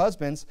your own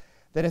husbands,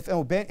 that if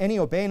any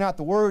obey not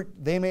the word,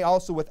 they may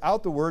also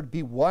without the word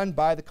be won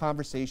by the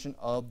conversation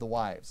of the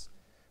wives.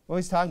 What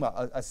he's talking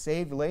about, a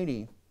saved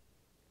lady,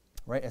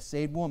 right, a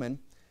saved woman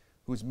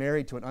who's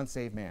married to an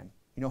unsaved man.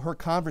 Her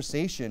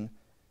conversation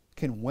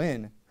can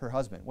win her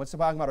husband. What's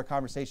talking about her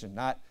conversation?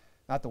 Not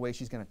the way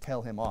she's going to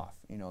tell him off,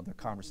 the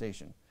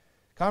conversation.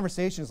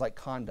 Conversation is like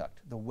conduct,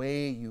 the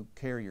way you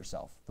carry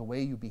yourself, the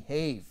way you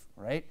behave,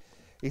 right?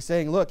 He's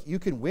saying, look, you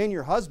can win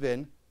your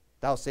husband,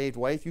 thou saved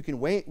wife, you can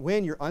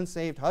win your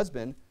unsaved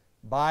husband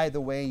by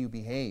the way you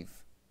behave.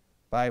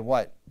 By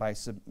what? By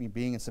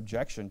being in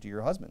subjection to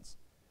your husbands.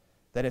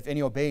 That if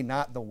any obey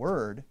not the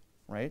word,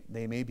 right,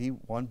 they may be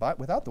won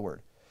without the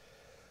word.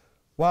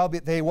 While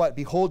they what?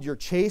 Behold your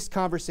chaste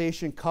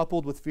conversation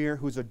coupled with fear,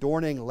 whose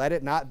adorning, let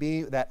it not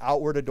be that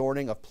outward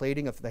adorning of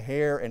plaiting of the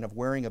hair and of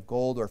wearing of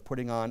gold or of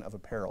putting on of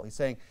apparel. He's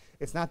saying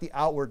it's not the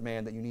outward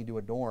man that you need to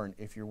adorn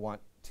if you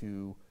want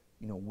to,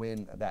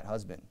 win that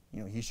husband.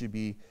 He should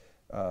be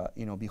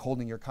be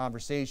holding your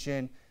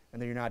conversation,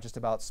 and then you're not just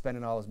about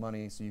spending all his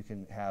money so you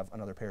can have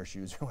another pair of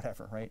shoes or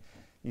whatever, right?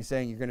 He's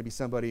saying you're going to be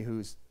somebody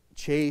who's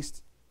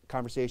chaste,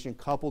 conversation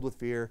coupled with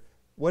fear.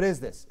 What is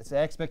this? It's the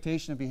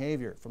expectation of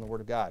behavior from the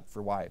Word of God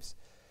for wives.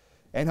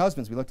 And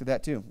husbands, we looked at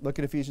that too. Look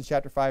at Ephesians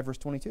chapter 5, verse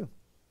 22.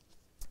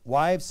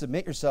 Wives,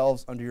 submit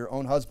yourselves unto your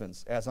own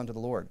husbands, as unto the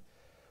Lord.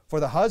 For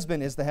the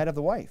husband is the head of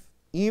the wife,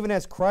 even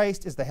as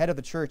Christ is the head of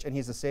the church, and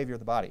he's the Savior of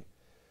the body.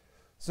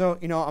 So,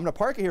 I'm going to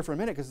park it here for a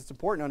minute because it's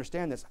important to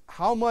understand this.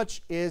 How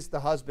much is the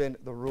husband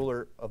the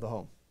ruler of the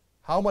home?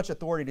 How much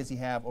authority does he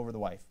have over the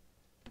wife?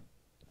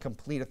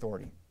 Complete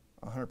authority,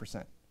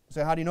 100%.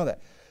 So how do you know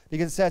that?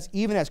 Because it says,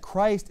 even as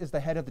Christ is the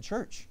head of the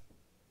church.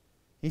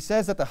 He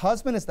says that the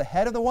husband is the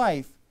head of the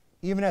wife,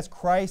 even as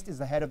Christ is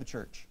the head of the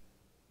church.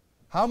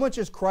 How much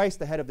is Christ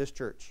the head of this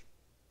church?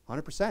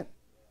 100%.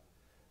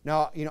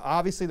 Now,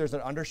 obviously there's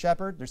an under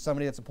shepherd. There's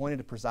somebody that's appointed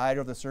to preside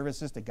over the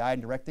services, to guide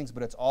and direct things,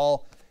 but it's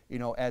all,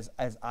 as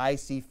I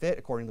see fit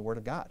according to the Word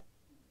of God.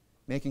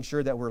 Making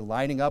sure that we're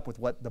lining up with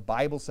what the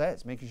Bible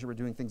says, making sure we're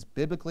doing things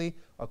biblically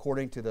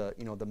according to the,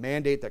 the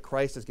mandate that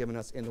Christ has given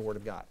us in the Word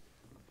of God.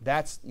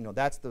 That's,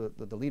 that's the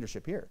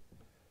leadership here,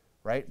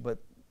 right? But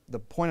the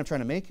point I'm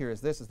trying to make here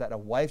is this, is that a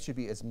wife should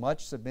be as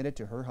much submitted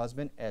to her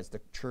husband as the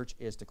church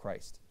is to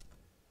Christ.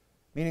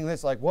 Meaning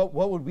this, like, what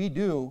would we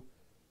do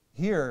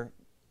here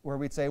where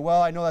we'd say,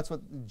 well, I know that's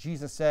what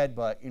Jesus said,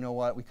 but you know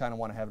what? We kind of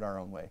want to have it our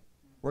own way.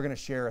 We're going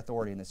to share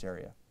authority in this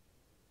area.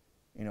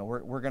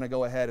 We're going to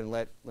go ahead and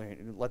let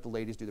the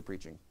ladies do the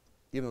preaching,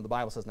 even though the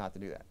Bible says not to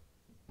do that.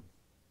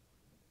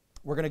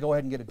 We're going to go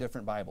ahead and get a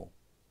different Bible,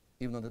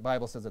 even though the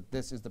Bible says that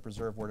this is the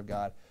preserved Word of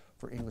God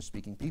for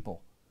English-speaking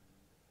people.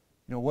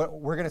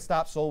 We're going to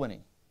stop soul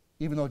winning,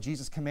 even though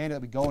Jesus commanded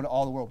that we go into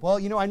all the world. Well,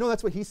 I know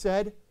that's what he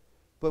said,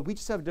 but we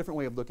just have a different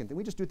way of looking at things.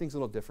 We just do things a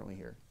little differently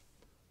here.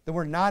 Then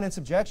we're not in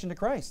subjection to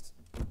Christ,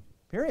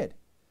 period.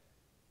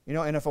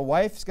 And if a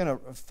wife's going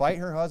to fight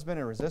her husband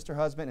and resist her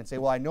husband and say,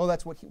 well, I know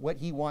that's what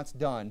he wants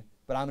done,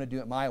 but I'm going to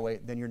do it my way,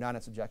 then you're not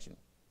in subjection,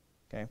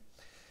 okay?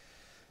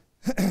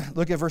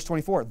 Look at verse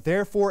 24.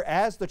 Therefore,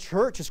 as the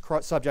church is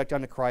subject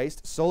unto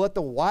Christ, so let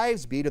the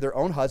wives be to their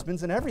own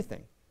husbands in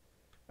everything.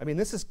 I mean,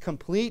 this is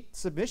complete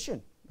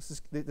submission.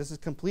 This is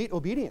complete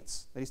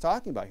obedience that he's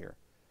talking about here.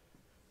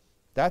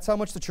 That's how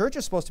much the church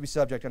is supposed to be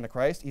subject unto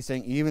Christ. He's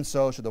saying, even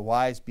so should the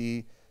wives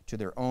be to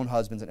their own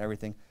husbands in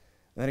everything.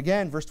 And then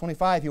again, verse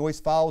 25, he always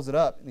follows it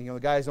up. And, the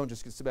guys don't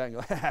just sit back and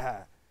go, ha, ha,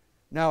 ha,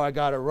 now I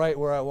got her right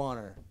where I want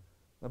her.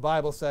 The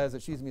Bible says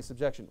that she's going to be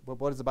subjection. But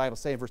what does the Bible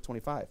say in verse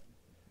 25?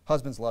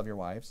 Husbands, love your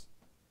wives,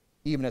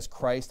 even as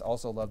Christ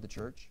also loved the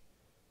church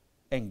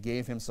and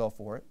gave himself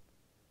for it.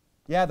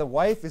 Yeah, the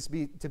wife is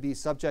to be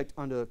subject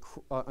under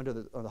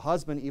the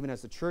husband, even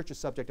as the church is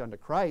subject unto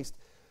Christ.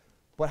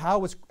 But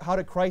how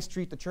did Christ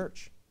treat the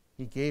church?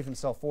 He gave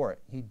himself for it.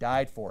 He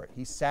died for it.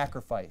 He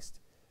sacrificed.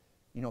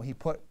 He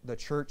put the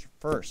church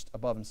first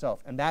above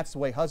himself. And that's the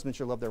way husbands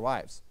should love their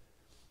wives.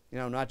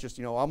 Not just,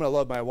 I'm going to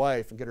love my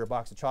wife and get her a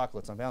box of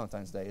chocolates on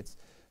Valentine's Day.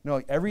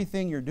 No,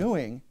 everything you're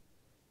doing,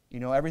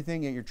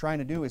 everything that you're trying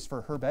to do is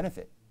for her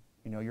benefit.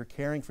 You're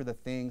caring for the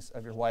things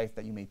of your wife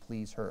that you may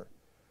please her,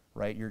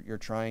 right? You're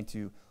trying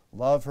to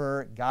love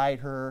her, guide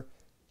her,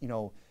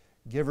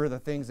 give her the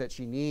things that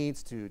she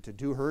needs to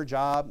do her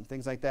job and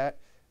things like that.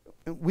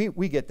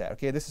 We get that,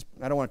 okay?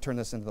 I don't want to turn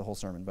this into the whole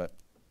sermon, but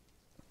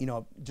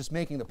just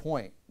making the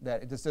point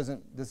that this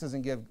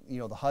doesn't give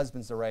the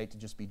husbands the right to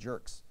just be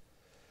jerks.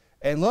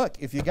 And look,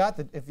 if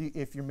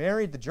you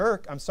married the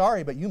jerk, I'm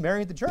sorry, but you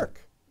married the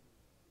jerk.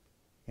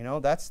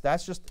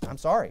 That's just, I'm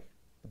sorry,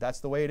 but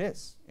that's the way it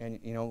is. And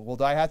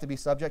will I have to be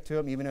subject to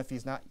him even if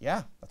he's not?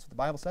 Yeah, that's what the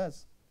Bible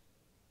says.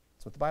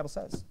 That's what the Bible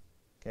says.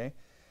 Okay.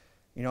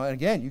 And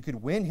again, you could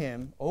win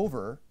him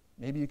over.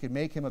 Maybe you could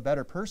make him a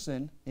better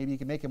person. Maybe you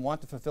could make him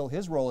want to fulfill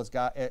his role as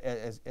God,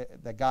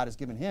 that God has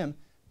given him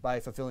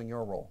by fulfilling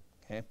your role.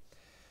 Okay.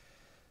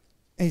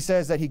 And he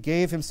says that he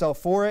gave himself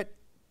for it,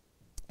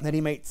 that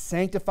he might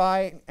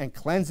sanctify and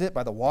cleanse it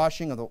by the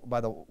washing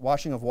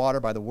of water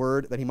by the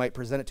word, that he might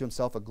present it to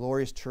himself a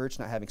glorious church,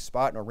 not having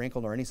spot nor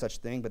wrinkle nor any such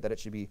thing, but that it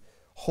should be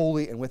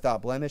holy and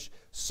without blemish.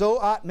 So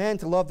ought men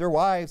to love their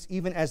wives,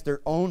 even as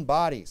their own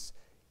bodies.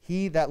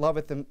 He that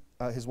loveth them,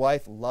 his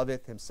wife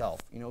loveth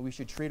himself. We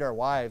should treat our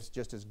wives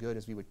just as good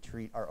as we would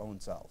treat our own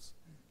selves.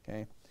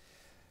 Okay.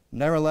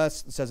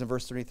 Nevertheless, it says in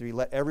verse 33,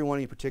 let everyone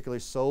in particular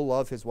so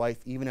love his wife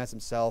even as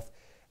himself,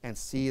 and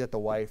see that the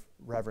wife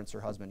reverence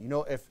her husband.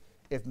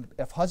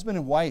 If husband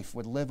and wife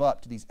would live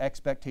up to these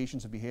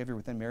expectations of behavior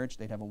within marriage,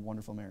 they'd have a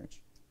wonderful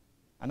marriage.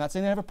 I'm not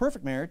saying they have a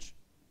perfect marriage.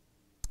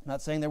 I'm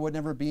not saying there would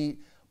never be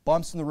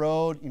bumps in the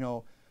road,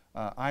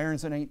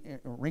 irons and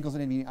wrinkles that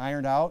need to be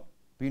ironed out.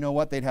 But you know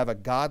what? They'd have a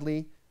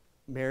godly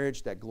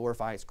marriage that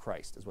glorifies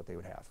Christ is what they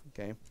would have.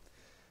 Okay.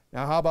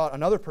 Now, how about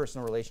another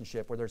personal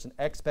relationship where there's an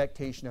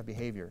expectation of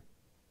behavior?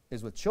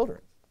 Is with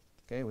children.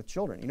 Okay, with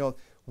children.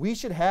 We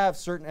should have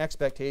certain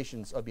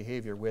expectations of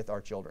behavior with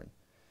our children.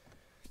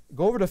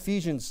 Go over to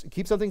Ephesians.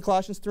 Keep something in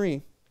Colossians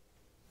 3.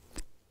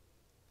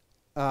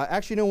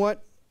 Actually, you know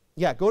what?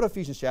 Yeah, go to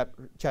Ephesians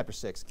chapter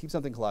 6. Keep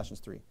something in Colossians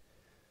 3.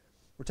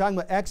 We're talking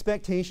about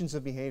expectations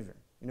of behavior.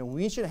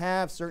 We should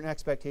have certain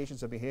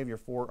expectations of behavior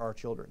for our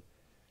children.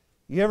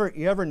 You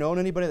ever known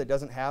anybody that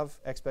doesn't have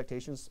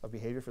expectations of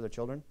behavior for their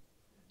children?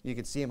 You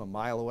can see them a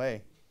mile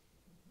away.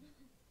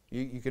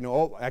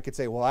 I could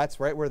say, well, that's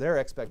right where their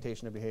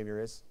expectation of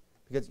behavior is.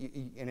 Because,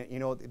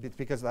 it's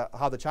because of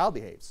how the child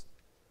behaves.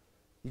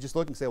 You just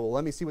look and say, well,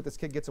 let me see what this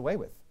kid gets away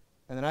with.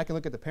 And then I can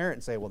look at the parent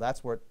and say, well,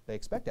 that's what they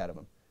expect out of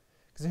them.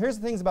 Because here's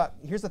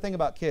the thing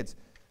about kids.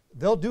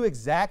 They'll do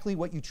exactly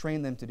what you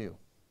train them to do.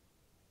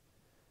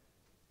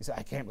 You say,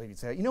 I can't believe you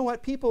say that. You know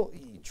what?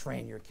 You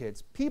train your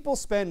kids. People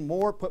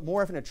put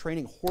more effort into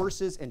training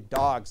horses and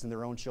dogs than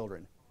their own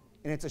children.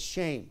 And it's a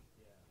shame.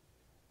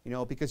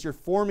 Because you're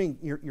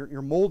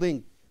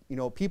molding,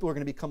 people are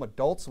going to become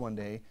adults one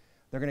day.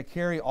 They're going to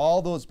carry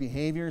all those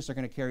behaviors. They're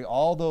going to carry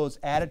all those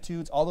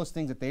attitudes, all those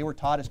things that they were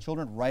taught as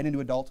children right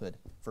into adulthood,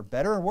 for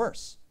better or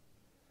worse.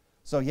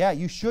 So yeah,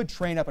 you should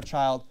train up a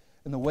child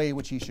in the way in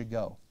which he should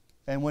go.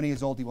 And when he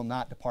is old, he will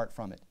not depart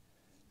from it.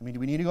 Do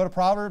we need to go to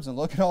Proverbs and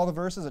look at all the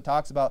verses that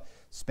talks about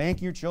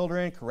spanking your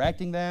children,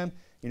 correcting them,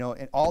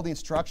 and all the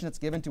instruction that's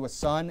given to a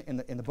son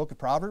in the book of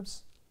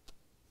Proverbs?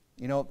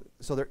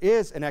 So there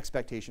is an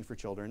expectation for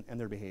children and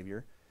their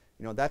behavior.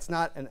 That's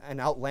not an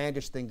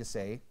outlandish thing to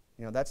say.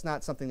 That's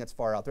not something that's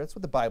far out there. That's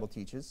what the Bible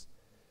teaches.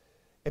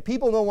 If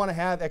people don't want to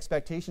have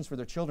expectations for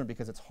their children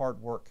because it's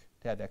hard work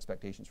to have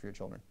expectations for your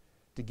children,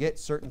 to get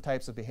certain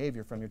types of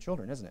behavior from your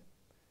children, isn't it?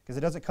 Because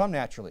it doesn't come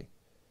naturally.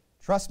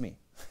 Trust me.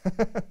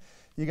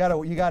 You got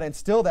to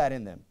instill that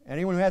in them.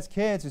 Anyone who has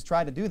kids who's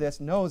tried to do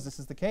this knows this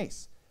is the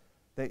case.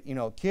 That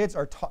kids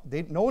are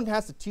no one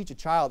has to teach a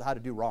child how to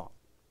do wrong,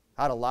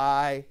 how to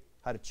lie,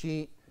 how to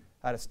cheat,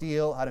 how to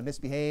steal, how to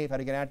misbehave, how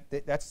to get out.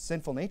 That's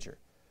sinful nature.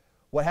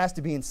 What has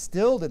to be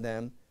instilled in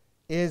them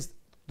is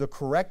the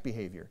correct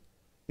behavior,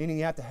 meaning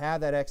you have to have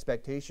that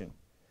expectation.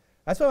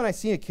 That's why when I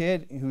see a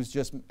kid who's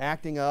just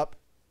acting up,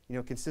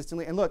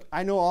 consistently, and look,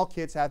 I know all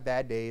kids have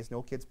bad days.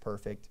 No kid's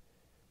perfect.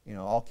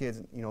 All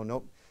kids,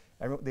 no.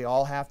 They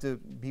all have to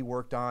be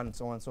worked on and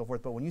so on and so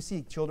forth. But when you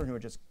see children who are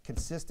just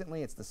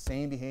consistently, it's the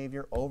same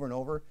behavior over and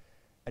over,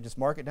 I just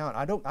mark it down.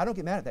 I don't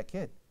get mad at that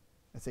kid.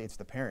 I say it's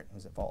the parent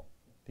who's at fault,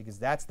 because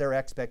that's their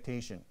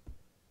expectation,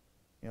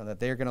 that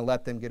they're going to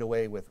let them get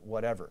away with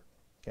whatever,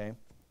 okay?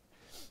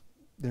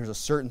 There's a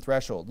certain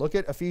threshold. Look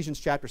at Ephesians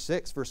chapter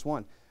 6, verse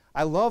 1.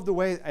 I love the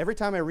way, every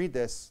time I read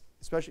this,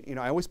 especially,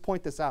 I always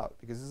point this out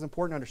because this is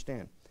important to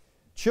understand.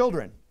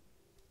 Children.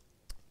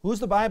 Who's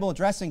the Bible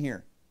addressing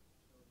here?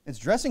 It's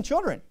addressing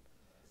children.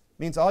 It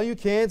means all you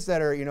kids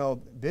that are,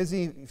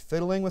 busy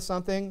fiddling with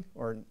something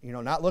or,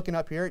 not looking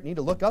up here, need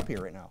to look up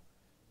here right now.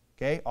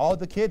 Okay? All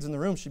the kids in the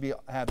room should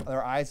have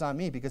their eyes on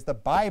me because the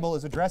Bible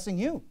is addressing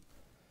you.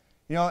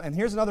 And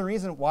here's another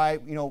reason why,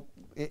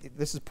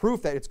 this is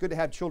proof that it's good to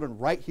have children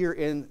right here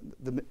in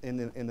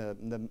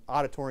the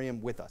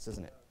auditorium with us,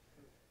 isn't it?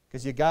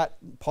 Because you got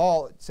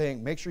Paul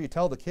saying, make sure you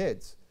tell the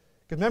kids.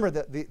 Because remember,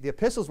 the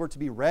epistles were to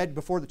be read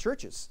before the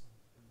churches.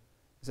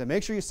 He said,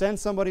 make sure you send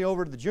somebody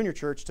over to the junior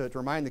church to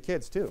remind the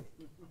kids too.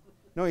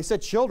 No, he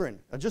said children,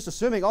 just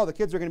assuming, the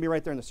kids are going to be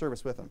right there in the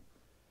service with them.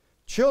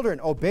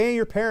 Children, obey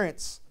your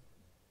parents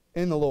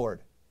in the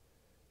Lord.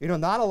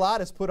 Not a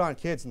lot is put on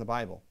kids in the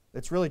Bible.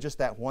 It's really just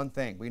that one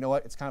thing. But you know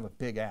what? It's kind of a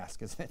big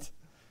ask, isn't it?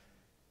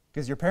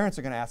 Because your parents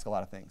are going to ask a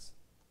lot of things.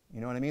 You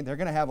know what I mean? They're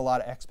going to have a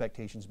lot of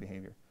expectations of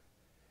behavior.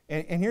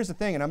 And here's the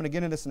thing, and I'm going to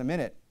get into this in a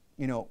minute.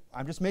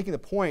 I'm just making the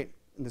point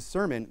in this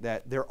sermon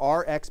that there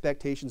are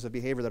expectations of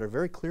behavior that are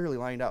very clearly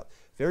lined out.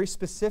 Very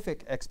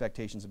specific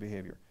expectations of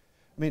behavior.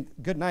 I mean,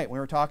 good night. When we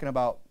were talking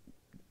about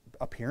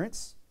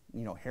appearance,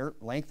 hair,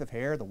 length of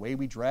hair, the way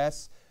we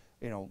dress,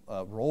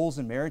 roles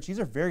in marriage, these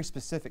are very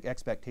specific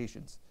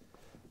expectations.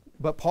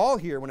 But Paul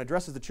here, when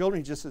addresses the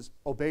children, he just says,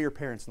 obey your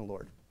parents in the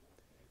Lord.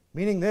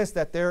 Meaning this,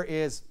 that there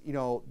is,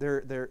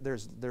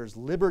 there's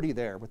liberty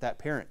there with that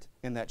parent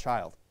and that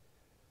child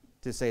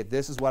to say,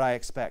 this is what I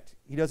expect.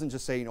 He doesn't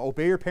just say,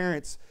 obey your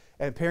parents,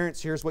 and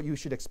parents, here's what you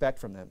should expect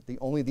from them.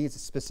 Only these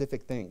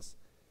specific things.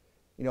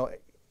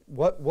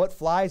 What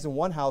flies in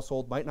one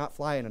household might not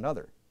fly in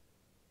another.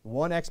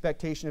 One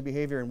expectation of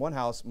behavior in one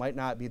house might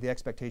not be the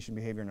expectation of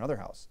behavior in another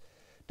house.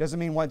 Doesn't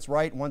mean one's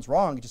right and one's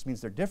wrong. It just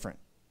means they're different.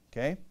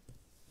 Okay?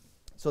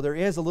 So there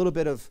is a little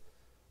bit of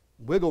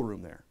wiggle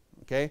room there.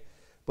 Okay?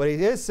 But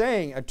it is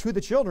saying to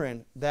the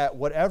children that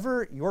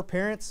whatever your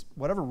parents,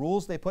 whatever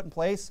rules they put in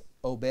place,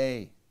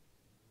 obey.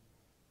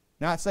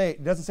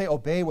 It doesn't say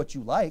obey what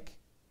you like.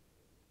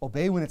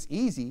 Obey when it's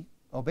easy.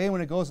 Obey when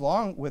it goes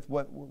along with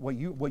what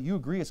you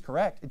agree is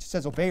correct. It just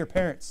says obey your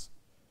parents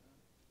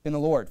in the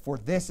Lord, for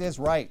this is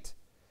right.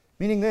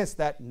 Meaning this,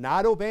 that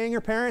not obeying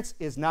your parents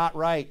is not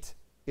right.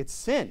 It's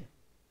sin.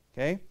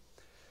 Okay?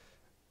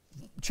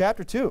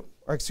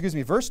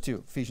 Verse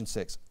 2, Ephesians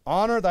 6.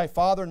 Honor thy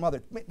father and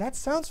mother. That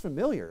sounds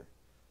familiar.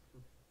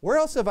 Where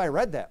else have I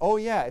read that? Oh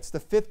yeah, it's the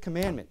 5th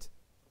commandment.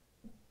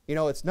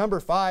 It's number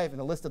 5 in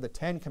the list of the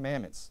 10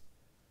 commandments.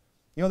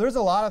 There's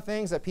a lot of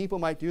things that people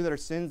might do that are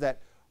sins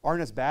that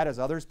aren't as bad as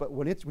others, but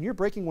when you're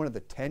breaking one of the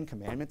 10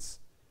 commandments,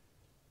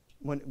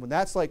 when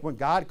that's like when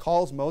God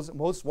calls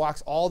Moses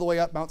walks all the way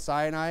up Mount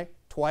Sinai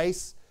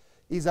twice.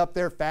 He's up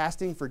there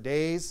fasting for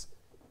days,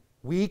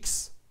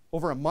 weeks,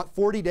 over a month,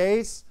 40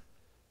 days.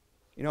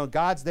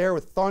 God's there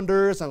with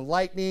thunders and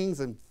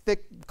lightnings and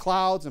thick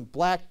clouds and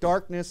black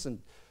darkness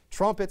and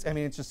trumpets. I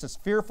mean, it's just this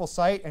fearful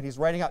sight, and he's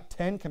writing out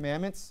 10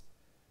 commandments.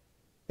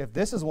 If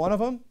this is one of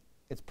them,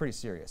 it's pretty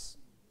serious.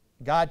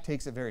 God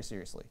takes it very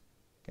seriously.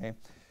 Okay?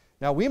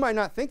 Now, we might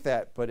not think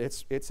that, but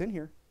it's in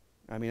here.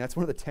 I mean, that's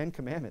one of the 10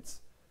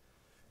 commandments.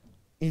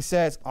 He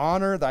says,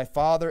 honor thy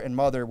father and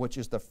mother, which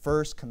is the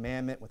first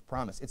commandment with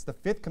promise. It's the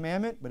 5th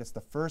commandment, but it's the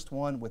first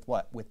one with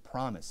what? With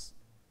promise.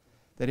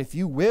 That if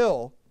you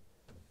will,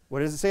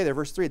 what does it say there?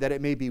 Verse 3, that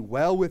it may be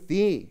well with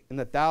thee, and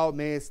that thou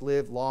mayest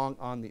live long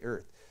on the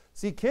earth.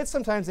 See, kids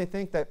sometimes they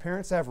think that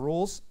parents have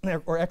rules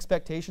or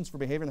expectations for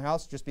behavior in the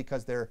house just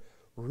because they're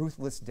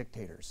ruthless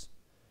dictators.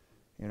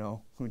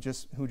 Who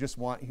just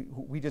want,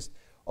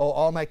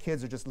 all my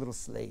kids are just little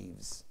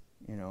slaves,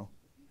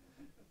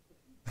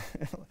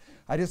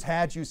 I just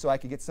had you so I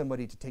could get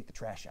somebody to take the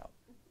trash out,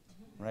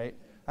 right?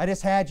 I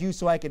just had you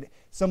so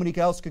somebody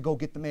else could go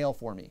get the mail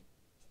for me,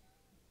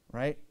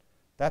 right?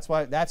 That's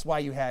why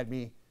you had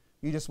me.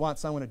 You just want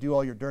someone to do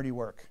all your dirty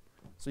work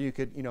so you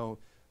could,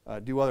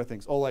 do other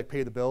things. Oh, like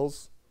pay the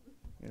bills,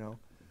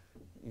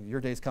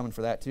 Your day's coming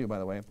for that too, by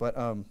the way.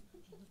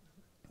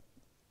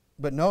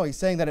 But no, he's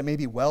saying that it may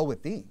be well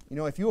with thee.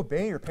 If you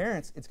obey your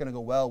parents, it's going to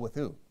go well with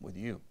who? With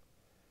you.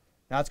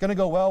 Now, it's going to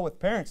go well with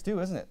parents too,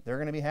 isn't it? They're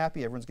going to be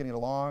happy. Everyone's going to get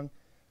along.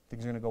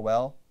 Things are going to go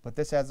well. But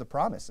this has a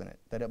promise in it,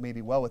 that it may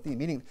be well with thee.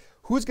 Meaning,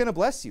 who's going to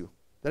bless you?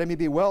 That it may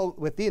be well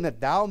with thee, and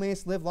that thou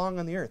mayest live long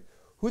on the earth.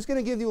 Who's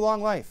going to give you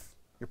long life?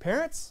 Your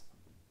parents?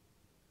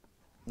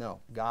 No,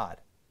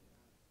 God.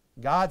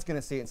 God's going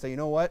to see it and say, you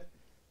know what?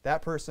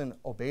 That person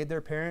obeyed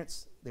their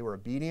parents. They were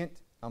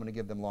obedient. I'm going to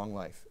give them long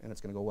life, and it's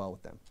going to go well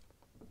with them.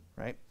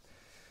 Right?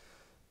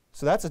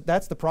 So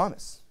that's the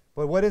promise.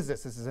 But what is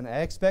this? This is an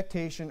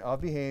expectation of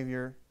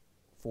behavior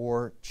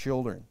for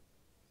children.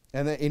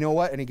 And then, you know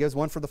what? And he gives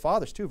one for the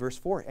fathers too, verse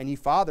 4. And ye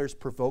fathers,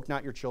 provoke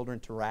not your children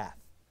to wrath,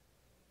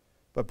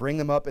 but bring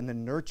them up in the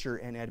nurture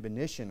and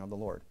admonition of the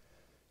Lord.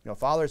 You know,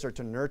 fathers are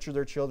to nurture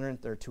their children.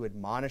 They're to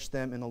admonish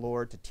them in the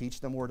Lord, to teach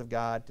them the word of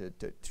God,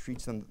 to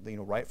teach them, you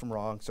know, right from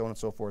wrong, so on and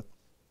so forth.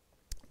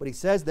 But he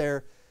says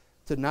there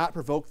to not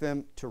provoke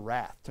them to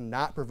wrath, to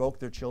not provoke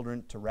their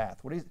children to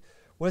wrath.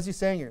 What is he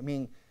saying here? I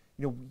mean,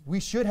 you know, we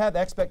should have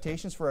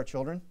expectations for our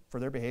children, for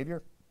their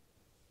behavior,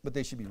 but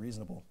they should be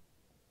reasonable.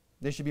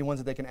 They should be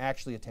ones that they can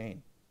actually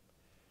attain.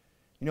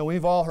 You know,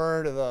 we've all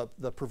heard of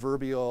the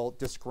proverbial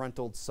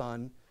disgruntled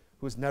son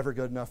who's never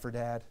good enough for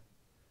dad.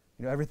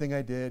 You know, everything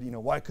I did, you know,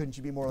 why couldn't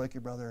you be more like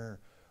your brother?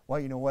 Why,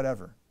 you know,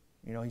 whatever.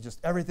 You know,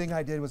 everything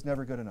I did was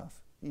never good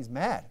enough. He's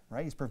mad,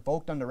 right? He's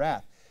provoked unto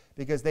wrath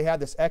because they have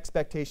this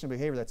expectation of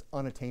behavior that's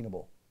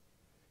unattainable.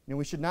 You know,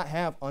 we should not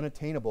have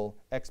unattainable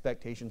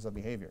expectations of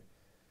behavior.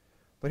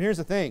 But here's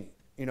the thing,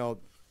 you know,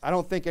 I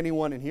don't think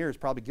anyone in here is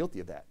probably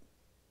guilty of that.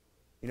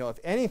 You know, if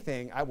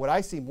anything, what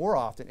I see more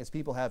often is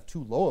people have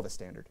too low of a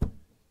standard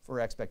for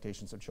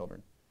expectations of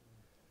children.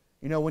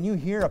 You know, when you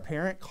hear a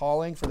parent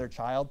calling for their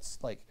child,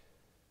 like,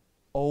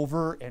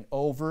 over and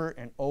over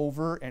and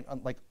over and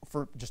like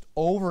for just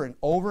over and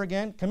over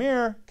again, come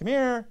here, come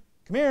here,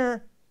 come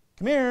here,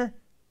 come here,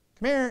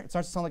 come here. It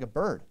starts to sound like a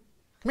bird.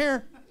 Come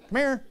here, come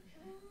here,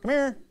 come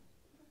here.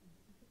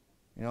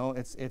 You know,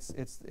 it's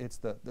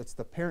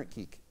the parent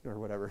geek or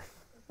whatever.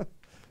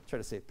 Try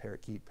to say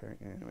parakeet, parent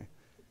anyway.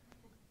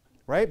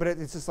 Right? But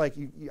it's just like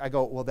I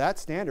go, well, that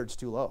standard's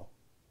too low.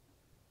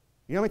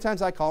 You know how many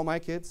times I call my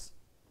kids?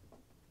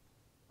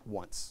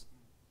 Once.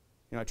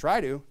 You know, I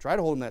try to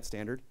hold them that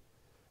standard.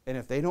 And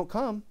if they don't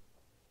come,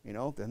 you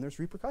know, then there's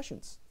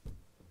repercussions.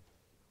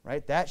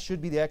 Right? That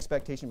should be the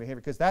expectation behavior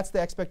because that's the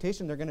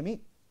expectation they're going to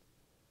meet.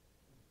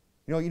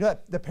 You know,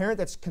 the parent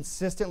that's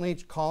consistently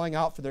calling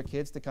out for their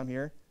kids to come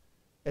here,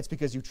 it's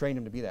because you trained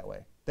them to be that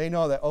way. They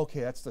know that, okay,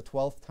 that's the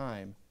 12th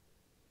time.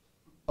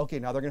 Okay,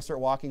 now they're going to start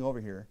walking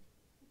over here.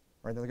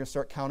 Right? They're going to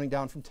start counting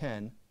down from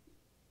 10,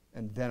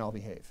 and then I'll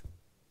behave.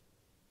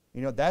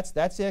 You know, that's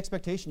the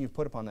expectation you've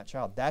put upon that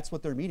child. That's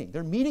what they're meeting.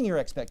 They're meeting your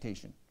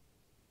expectation.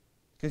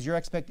 Because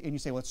and you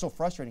say, well, it's so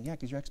frustrating. Yeah,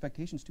 because your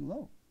expectation's too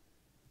low.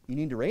 You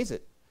need to raise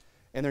it.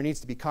 And there needs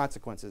to be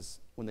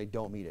consequences when they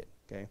don't meet it,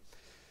 okay?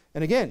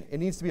 And again, it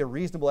needs to be a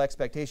reasonable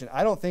expectation.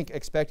 I don't think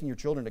expecting your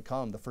children to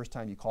come the first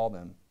time you call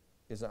them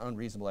is an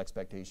unreasonable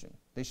expectation.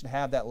 They should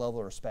have that level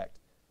of respect.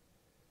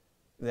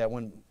 That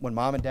when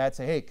mom and dad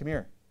say, hey, come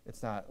here,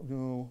 it's not,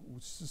 no,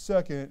 just a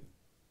second.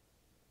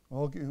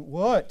 Okay,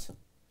 what?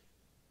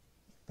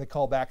 They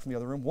call back from the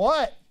other room,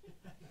 what?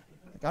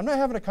 I'm not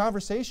having a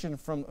conversation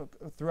from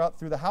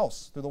through the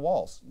house, through the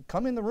walls.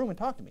 Come in the room and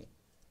talk to me.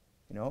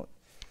 You know,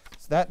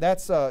 so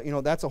that's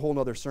a whole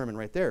other sermon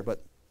right there.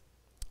 But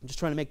I'm just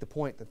trying to make the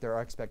point that there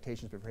are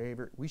expectations for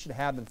behavior. We should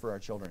have them for our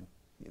children.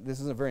 This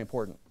is very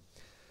important.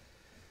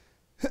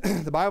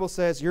 The Bible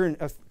says, you're in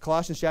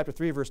Colossians chapter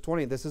 3, verse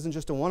 20. This isn't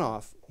just a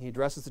one-off. He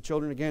addresses the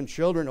children again.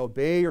 Children,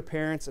 obey your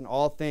parents in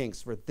all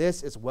things, for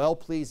this is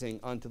well-pleasing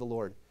unto the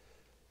Lord.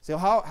 So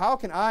how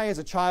can I, as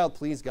a child,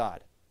 please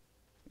God?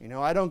 You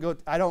know, I don't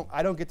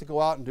get to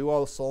go out and do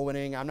all the soul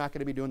winning. I'm not going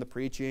to be doing the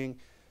preaching.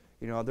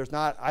 You know,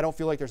 I don't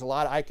feel like there's a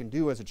lot I can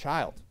do as a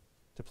child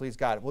to please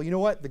God. Well, you know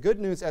what? The good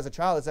news as a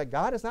child is that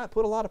God has not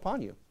put a lot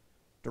upon you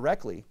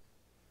directly.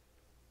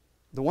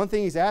 The one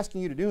thing he's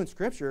asking you to do in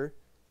Scripture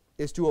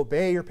is to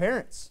obey your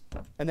parents.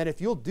 And then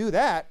if you'll do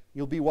that,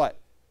 you'll be what?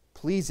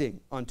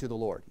 Pleasing unto the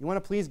Lord. You want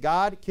to please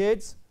God,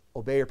 kids?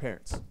 Obey your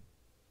parents.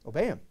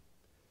 Obey him.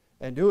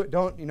 And do it,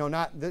 don't, you know,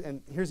 not,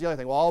 and here's the other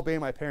thing. Well, I'll obey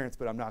my parents,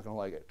 but I'm not going to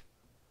like it.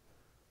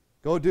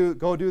 Go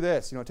do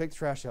this. You know, take the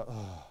trash out.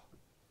 Oh.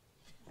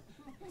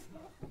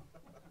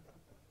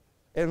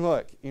 And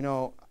look, you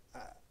know,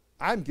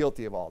 I'm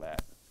guilty of all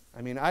that.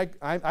 I mean,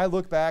 I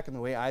look back on the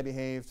way I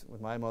behaved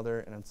with my mother,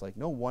 and it's like,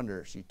 no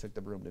wonder she took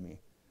the broom to me.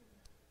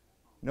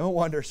 No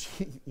wonder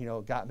she, you know,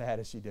 got mad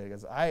as she did,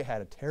 because I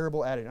had a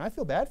terrible attitude. And I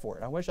feel bad for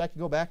it. I wish I could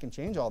go back and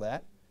change all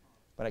that,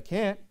 but I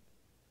can't.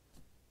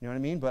 You know what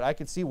I mean? But I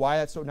could see why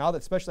that's so, now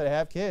that especially I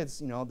have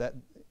kids, you know, that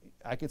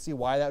I could see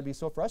why that would be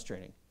so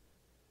frustrating.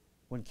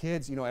 When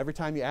kids, you know, every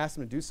time you ask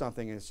them to do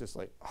something, it's just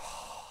like,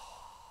 oh.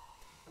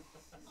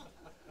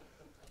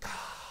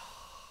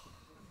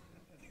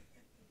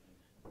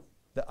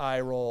 The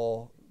eye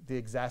roll, the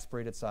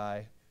exasperated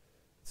sigh.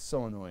 It's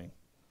so annoying.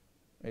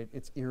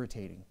 It's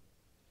irritating.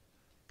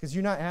 Because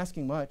you're not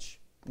asking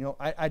much. You know,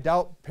 I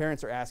doubt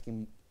parents are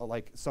asking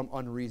like some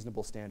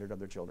unreasonable standard of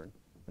their children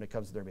when it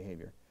comes to their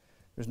behavior.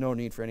 There's no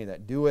need for any of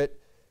that. Do it.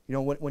 You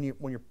know, when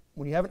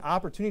you have an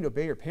opportunity to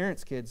obey your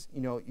parents, kids, you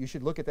know, you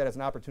should look at that as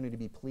an opportunity to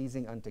be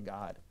pleasing unto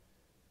God.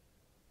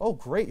 Oh,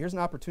 great! Here's an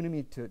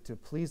opportunity to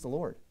please the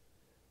Lord.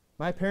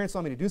 My parents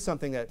want me to do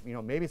something that, you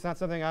know, maybe it's not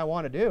something I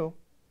want to do.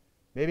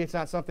 Maybe it's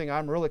not something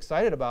I'm real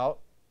excited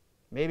about.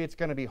 Maybe it's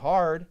going to be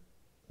hard.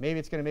 Maybe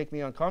it's going to make me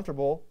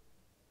uncomfortable.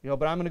 You know,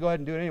 but I'm going to go ahead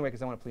and do it anyway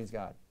because I want to please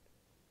God.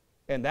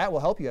 And that will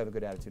help you have a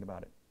good attitude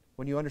about it.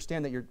 When you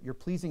understand that you're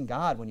pleasing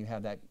God when you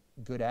have that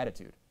good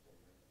attitude.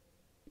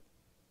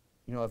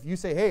 You know, if you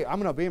say, hey, I'm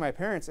going to obey my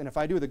parents, and if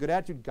I do with a good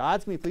attitude,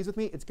 God's going to be pleased with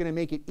me, it's going to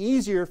make it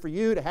easier for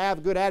you to have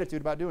a good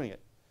attitude about doing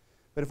it.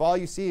 But if all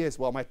you see is,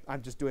 well,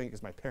 I'm just doing it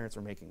because my parents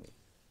are making me.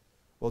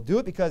 Well, do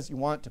it because you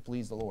want to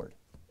please the Lord,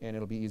 and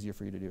it'll be easier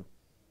for you to do.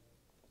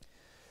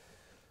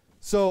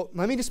 So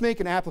let me just make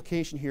an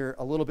application here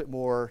a little bit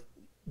more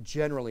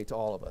generally to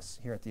all of us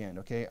here at the end,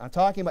 okay? I'm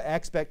talking about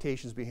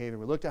expectations of behavior.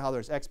 We looked at how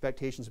there's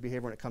expectations of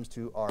behavior when it comes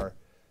to our,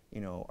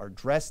 our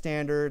dress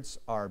standards,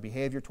 our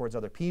behavior towards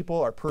other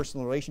people, our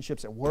personal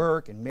relationships at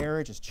work and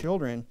marriage as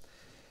children.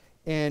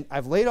 And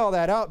I've laid all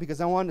that out because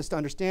I want us to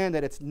understand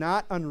that it's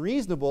not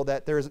unreasonable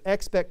that there is an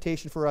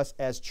expectation for us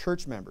as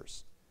church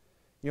members.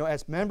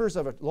 As members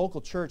of a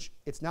local church,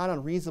 it's not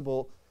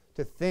unreasonable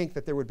to think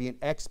that there would be an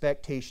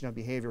expectation of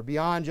behavior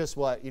beyond just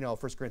what, 1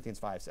 Corinthians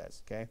 5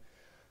 says, okay?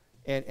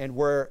 And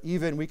where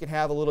even we can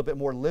have a little bit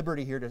more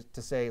liberty here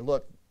to say,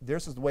 look,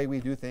 this is the way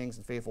we do things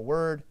in Faithful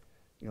Word.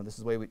 This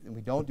is the way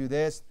we don't do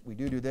this. We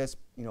do this.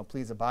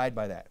 Please abide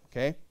by that,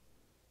 okay?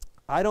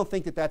 I don't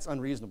think that that's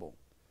unreasonable.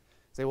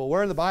 Say, well,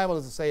 where in the Bible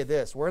does it say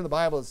this? Where in the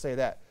Bible does it say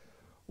that?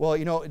 Well,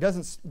 it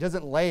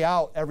doesn't lay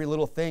out every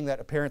little thing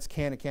that parents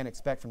can and can't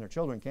expect from their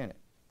children, can it?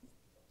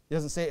 It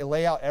doesn't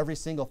lay out every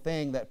single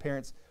thing that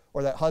parents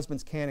or that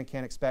husbands can and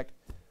can't expect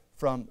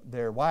from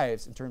their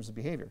wives in terms of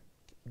behavior,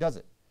 does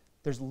it?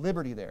 There's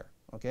liberty there,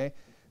 okay?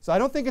 So I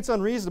don't think it's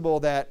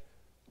unreasonable that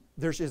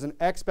there is an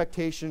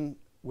expectation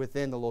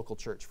within the local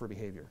church for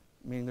behavior.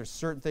 Meaning there's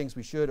certain things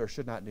we should or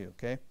should not do,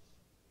 okay?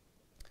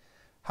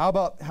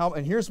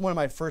 And here's one of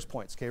my first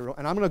points, okay?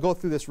 And I'm going to go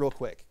through this real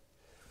quick.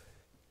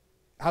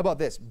 How about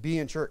this? Be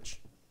in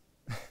church.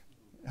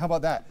 How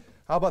about that?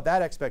 How about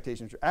that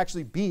expectation?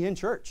 Actually be in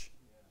church.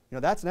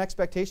 That's an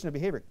expectation of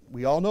behavior.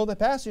 We all know the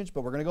passage,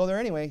 but we're going to go there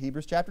anyway.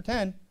 Hebrews chapter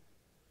 10.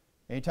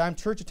 Anytime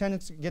church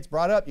attendance gets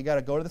brought up, you got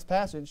to go to this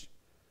passage.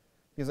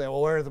 You say,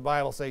 well, where does the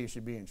Bible say you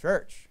should be in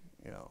church?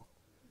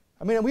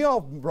 We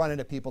all run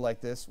into people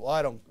like this. Well,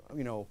 I don't,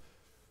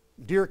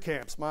 deer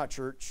camp's my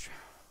church.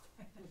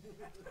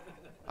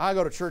 I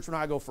go to church when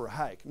I go for a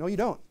hike. No, you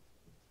don't.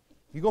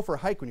 You go for a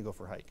hike when you go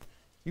for a hike.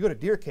 You go to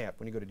deer camp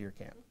when you go to deer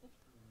camp.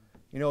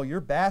 Your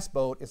bass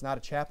boat is not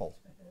a chapel.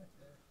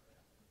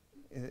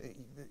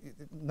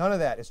 None of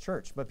that is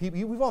church. But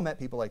we've all met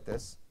people like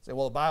this. Say,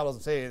 well, the Bible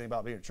doesn't say anything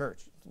about being in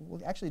church.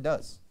 Well, it actually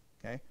does.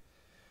 Okay?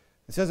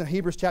 It says in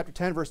Hebrews chapter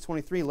 10, verse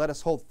 23, let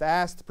us hold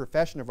fast the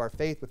profession of our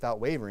faith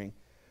without wavering,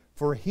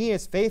 for he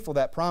is faithful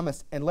that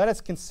promised, and let us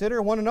consider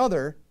one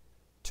another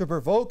to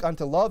provoke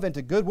unto love and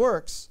to good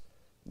works,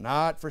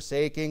 not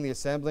forsaking the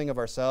assembling of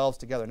ourselves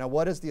together. Now,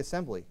 what is the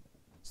assembly?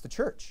 It's the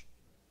church.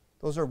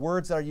 Those are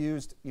words that are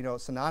used,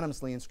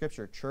 synonymously in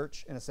Scripture,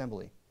 church and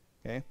assembly.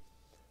 Okay?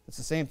 It's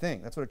the same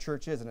thing. That's what a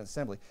church is, an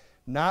assembly.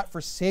 Not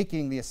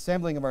forsaking the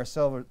assembling of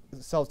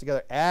ourselves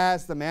together,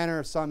 as the manner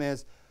of some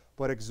is,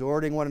 but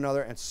exhorting one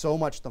another, and so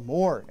much the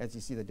more as you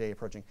see the day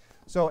approaching.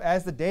 So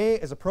as the day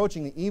is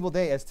approaching, the evil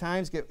day,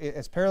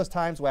 as perilous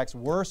times wax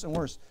worse and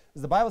worse,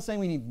 is the Bible saying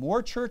we need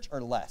more church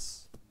or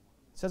less?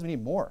 It says we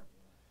need more.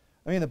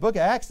 In the book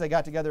of Acts, they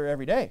got together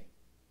every day.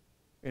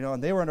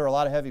 And they were under a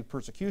lot of heavy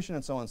persecution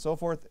and so on and so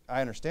forth.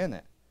 I understand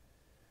that.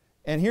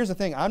 And here's the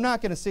thing. I'm not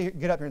going to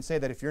get up here and say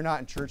that if you're not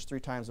in church 3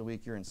 times a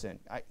week, you're in sin.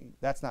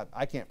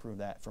 I can't prove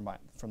that from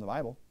the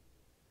Bible.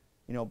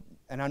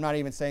 And I'm not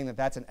even saying that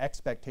that's an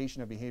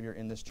expectation of behavior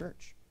in this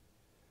church.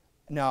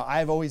 Now,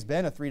 I've always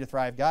been a 3 to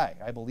thrive guy.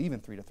 I believe in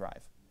 3 to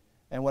thrive.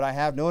 And what I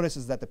have noticed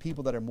is that the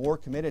people that are more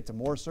committed to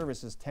more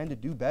services tend to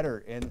do better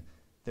in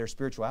their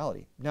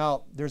spirituality.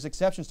 Now, there's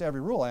exceptions to every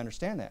rule. I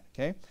understand that,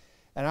 okay?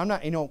 And I'm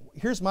not,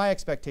 here's my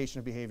expectation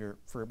of behavior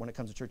for when it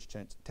comes to church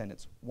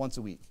attendance, once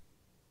a week.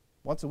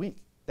 Once a week.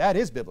 That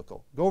is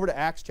biblical. Go over to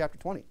Acts chapter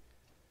 20.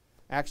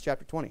 Acts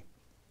chapter 20.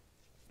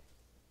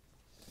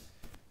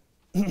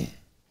 And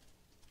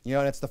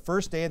it's the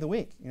first day of the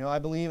week. I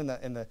believe in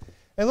the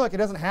and look, it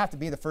doesn't have to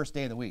be the first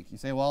day of the week. You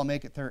say, well, I'll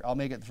make it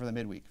for the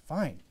midweek.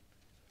 Fine.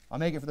 I'll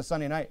make it for the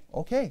Sunday night.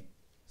 Okay.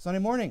 Sunday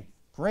morning.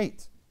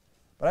 Great.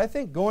 But I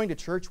think going to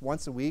church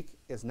once a week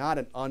is not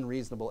an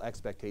unreasonable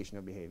expectation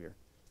of behavior.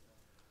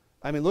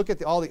 Look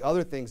at all the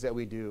other things that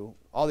we do,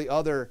 all the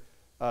other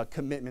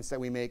commitments that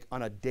we make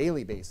on a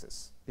daily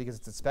basis because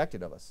it's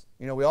expected of us.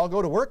 We all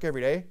go to work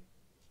every day.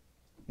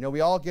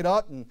 We all get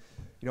up and,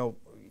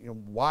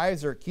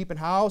 wives are keeping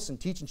house and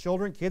teaching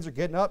children. Kids are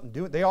getting up and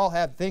doing. They all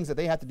have things that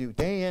they have to do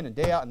day in and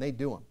day out, and they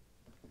do them.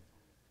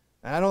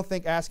 And I don't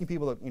think asking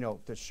people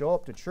to show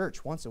up to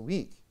church once a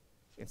week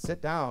and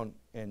sit down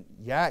and,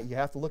 yeah, you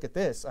have to look at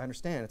this. I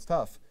understand. It's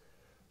tough.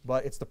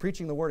 But it's the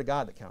preaching the Word of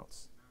God that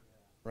counts,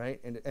 right?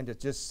 And to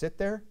just sit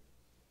there,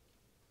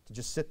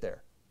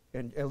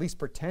 and at least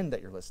pretend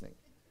that you're listening.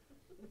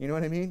 You know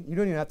what I mean? You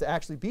don't even have to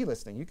actually be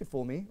listening. You could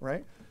fool me,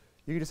 right?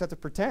 You just have to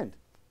pretend.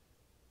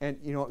 And,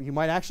 you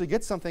might actually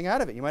get something out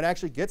of it. You might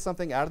actually get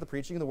something out of the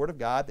preaching of the Word of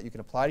God that you can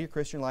apply to your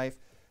Christian life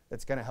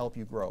that's going to help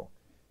you grow.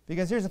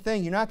 Because here's the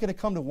thing. You're not going to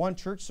come to one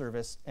church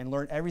service and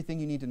learn everything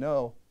you need to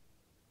know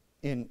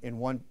in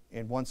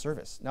one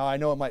service. Now, I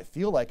know it might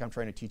feel like I'm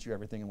trying to teach you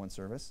everything in one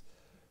service,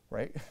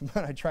 right?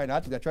 But I try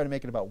not to. I try to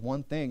make it about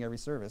one thing every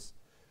service.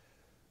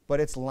 But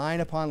it's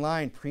line upon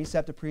line,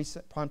 precept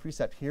upon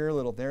precept, here a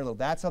little, there a little.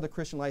 That's how the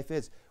Christian life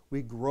is.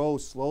 We grow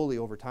slowly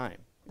over time.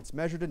 It's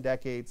measured in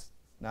decades,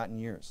 not in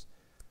years.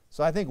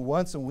 So I think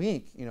once a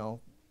week,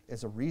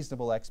 is a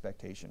reasonable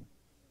expectation.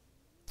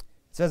 It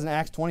says in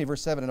Acts 20,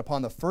 verse 7, and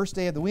upon the first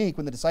day of the week,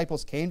 when the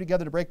disciples came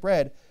together to break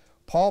bread,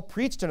 Paul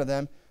preached unto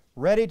them,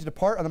 ready to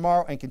depart on the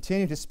morrow and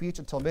continue his speech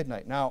until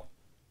midnight. Now,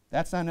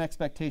 that's not an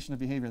expectation of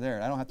behavior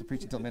there. I don't have to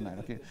preach until midnight,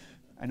 okay?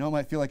 I know it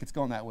might feel like it's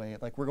going that way.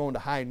 Like we're going to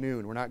high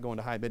noon. We're not going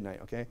to high midnight,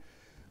 okay?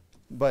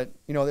 But,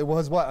 it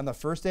was what? On the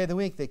first day of the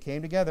week, they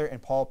came together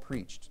and Paul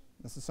preached.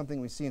 This is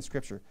something we see in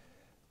Scripture.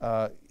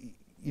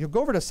 You go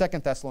over to 2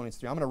 Thessalonians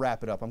 3. I'm going to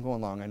wrap it up. I'm going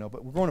long, I know.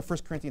 But we're going to 1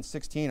 Corinthians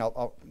 16.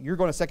 You're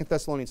going to 2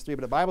 Thessalonians 3.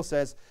 But the Bible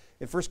says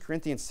in 1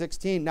 Corinthians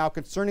 16, now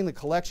concerning the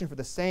collection for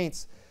the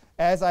saints,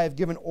 as I have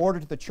given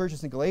order to the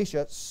churches in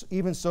Galatia,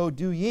 even so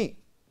do ye.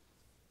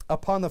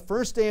 Upon the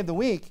first day of the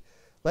week,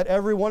 let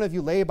every one of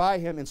you lay by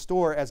him in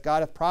store as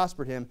God hath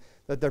prospered him,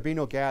 that there be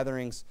no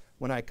gatherings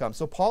when I come.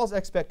 So Paul's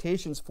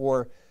expectations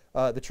for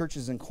the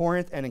churches in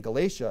Corinth and in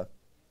Galatia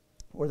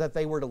were that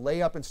they were to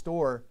lay up in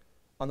store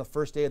on the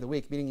first day of the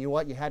week, meaning you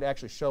had to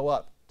actually show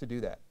up to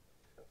do that.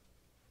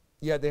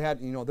 Yeah, they had,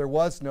 there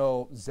was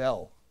no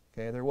Zelle,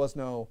 okay? There was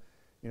no,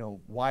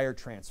 wire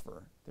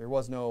transfer. There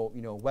was no,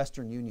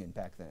 Western Union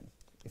back then.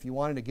 If you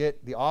wanted to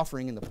get the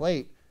offering in the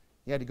plate,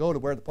 you had to go to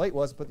where the plate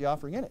was and put the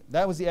offering in it.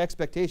 That was the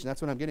expectation.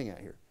 That's what I'm getting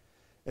at here.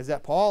 Is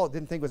that Paul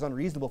didn't think it was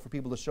unreasonable for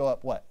people to show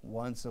up, what?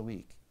 Once a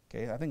week.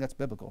 Okay, I think that's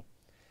biblical.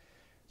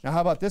 Now,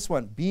 how about this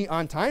one? Be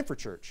on time for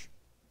church.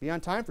 Be on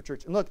time for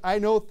church. And look, I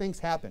know things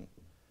happen.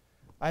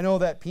 I know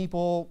that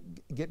people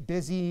get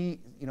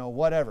busy,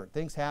 whatever.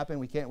 Things happen.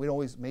 We don't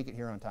always make it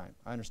here on time.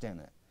 I understand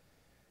that.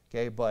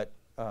 Okay, but,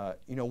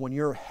 when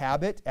your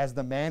habit, as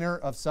the manner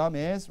of some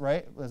is,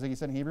 right, as he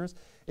said in Hebrews,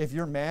 if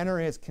your manner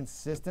is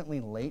consistently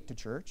late to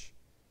church,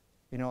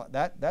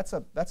 that's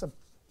a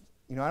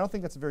I don't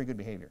think that's a very good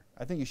behavior.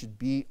 I think you should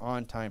be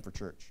on time for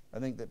church. I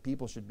think that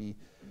people should be,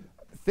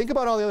 think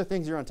about all the other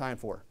things you're on time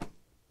for.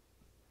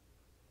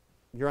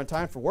 You're on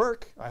time for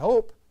work, I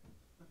hope.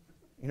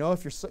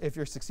 If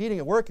you're succeeding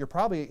at work, you're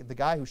probably the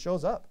guy who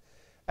shows up.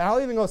 And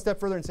I'll even go a step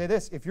further and say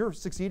this. If you're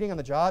succeeding on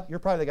the job, you're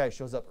probably the guy who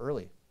shows up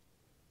early.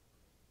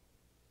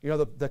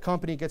 The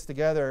company gets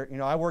together.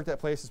 I worked at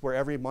places where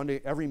every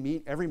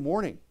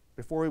morning,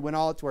 before we went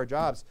all out to our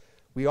jobs,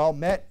 we all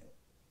met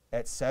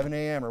at 7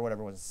 a.m. or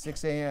whatever it was,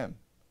 6 a.m.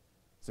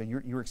 So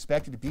you were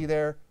expected to be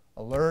there,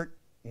 alert,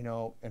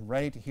 and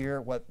ready to hear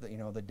what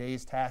the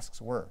day's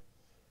tasks were,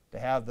 to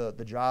have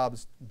the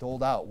jobs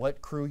doled out,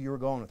 what crew you were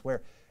going with,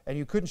 where. And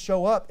you couldn't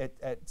show up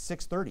at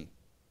 6:30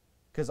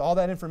 because all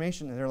that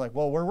information, and they're like,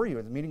 well, where were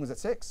you? The meeting was at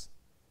 6.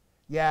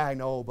 Yeah, I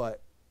know,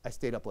 but I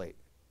stayed up late.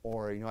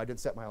 Or, I didn't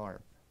set my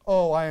alarm.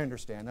 Oh, I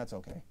understand. That's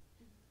okay.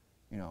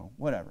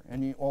 Whatever.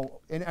 And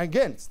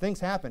again,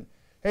 things happen.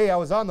 Hey, I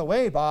was on the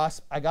way,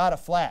 boss. I got a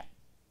flat.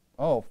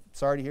 Oh,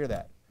 sorry to hear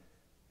that.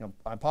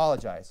 I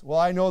apologize. Well,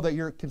 I know that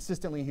you're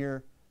consistently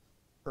here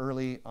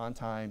early, on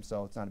time,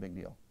 so it's not a big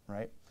deal,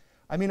 right?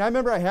 I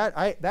remember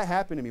that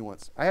happened to me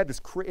once. I had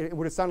this, it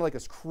would have sounded like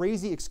this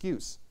crazy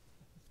excuse.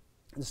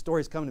 And the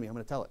story's coming to me. I'm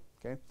going to tell it,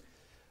 okay?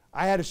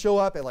 I had to show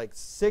up at like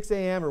 6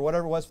 a.m. or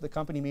whatever it was for the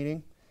company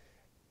meeting.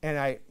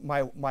 And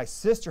my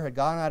sister had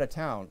gone out of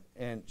town,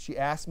 and she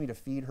asked me to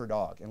feed her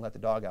dog and let the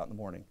dog out in the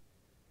morning.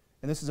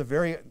 And this is a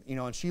very,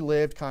 and she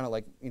lived kind of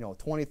like,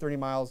 20, 30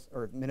 miles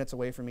or minutes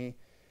away from me.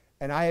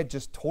 And I had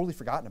just totally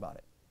forgotten about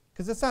it.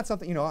 Because it's not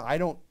something,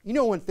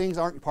 when things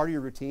aren't part of your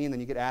routine, then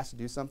you get asked to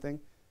do something.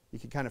 You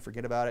could kind of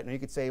forget about it. And you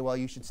could say, well,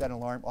 you should set an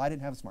alarm. Well, I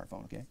didn't have a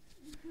smartphone, okay?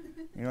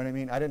 You know what I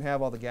mean? I didn't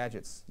have all the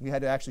gadgets. You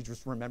had to actually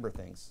just remember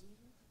things.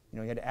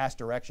 You had to ask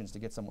directions to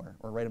get somewhere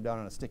or write them down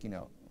on a sticky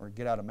note or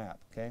get out a map,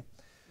 okay?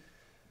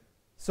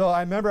 So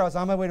I remember I was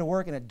on my way to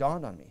work and it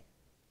dawned on me.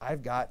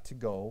 I've got to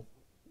go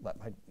let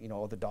my,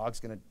 the dog's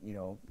going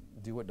to,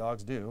 do what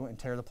dogs do and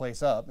tear the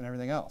place up and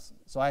everything else.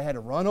 So I had to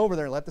run over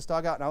there and let this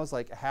dog out, and I was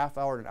like a half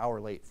hour to an hour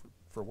late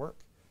for work.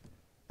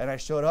 And I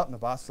showed up and the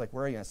boss was like,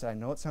 where are you? I said, I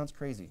know it sounds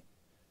crazy,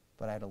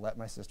 but I had to let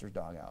my sister's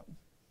dog out.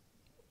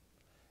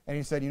 And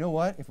he said, you know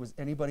what? If it was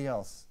anybody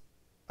else,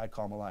 I'd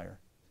call him a liar.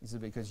 He said,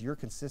 because you're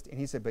consistent. And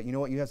he said, but you know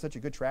what? You have such a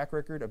good track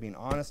record of being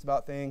honest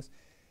about things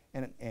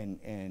and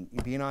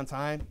being on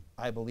time.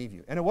 I believe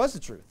you. And it was the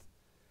truth,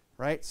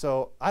 right?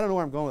 So I don't know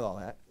where I'm going with all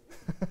that.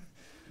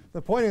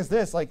 The point is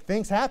this, like,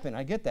 things happen.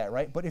 I get that,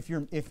 right? But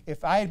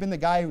if I had been the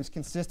guy who was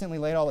consistently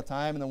late all the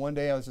time, and then one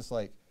day I was just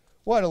like,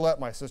 well, I had to let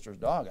my sister's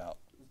dog out.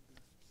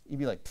 You'd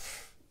be like,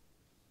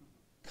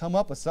 come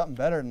up with something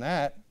better than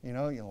that, you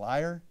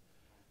liar.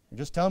 You're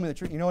just telling me the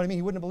truth. You know what I mean?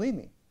 He wouldn't have believed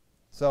me.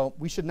 So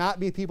we should not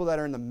be people that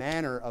are in the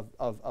manner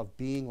of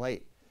being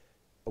late.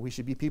 We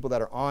should be people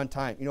that are on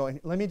time. And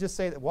let me just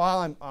say that while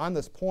I'm on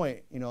this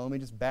point, let me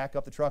just back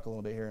up the truck a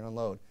little bit here and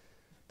unload.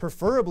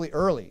 Preferably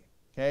early,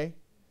 okay?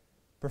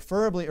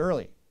 Preferably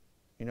early.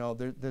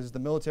 There's the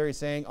military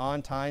saying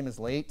on time is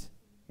late.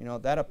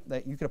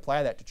 That you could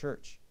apply that to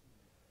church.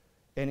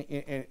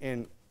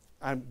 And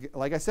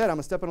like I said, I'm going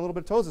to step on a little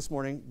bit of toes this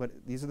morning, but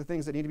these are the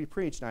things that need to be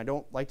preached, and I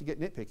don't like to get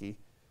nitpicky.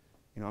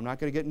 I'm not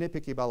going to get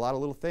nitpicky about a lot of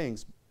little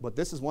things, but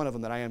this is one of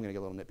them that I am going to get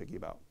a little nitpicky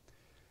about.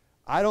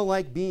 I don't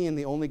like being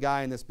the only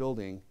guy in this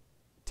building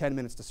 10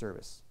 minutes to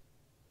service.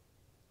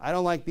 I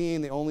don't like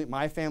being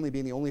my family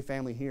being the only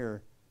family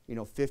here,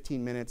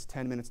 15 minutes,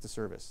 10 minutes to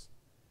service.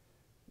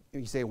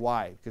 You say,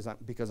 why?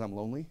 Because I'm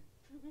lonely,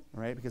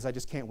 right? Because I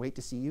just can't wait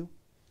to see you,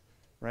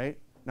 right?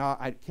 No,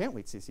 I can't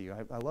wait to see you.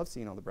 I love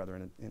seeing all the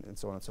brethren and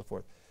so on and so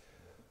forth.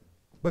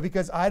 But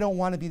because I don't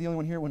want to be the only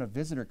one here when a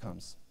visitor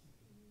comes.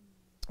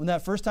 When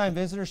that first-time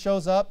visitor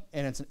shows up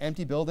and it's an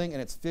empty building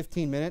and it's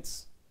 15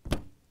 minutes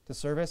to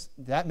service,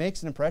 that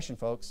makes an impression,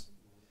 folks.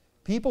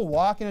 People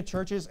walk into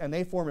churches and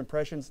they form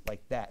impressions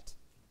like that.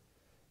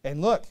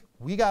 And look,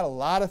 we got a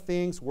lot of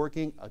things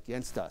working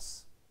against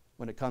us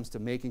when it comes to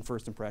making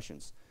first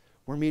impressions.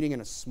 We're meeting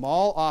in a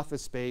small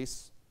office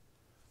space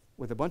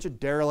with a bunch of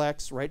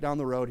derelicts right down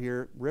the road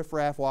here,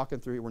 riffraff walking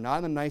through. We're not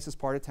in the nicest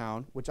part of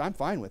town, which I'm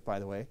fine with, by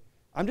the way.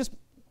 I'm just,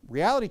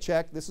 reality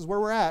check, this is where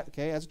we're at,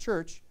 okay, as a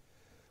church.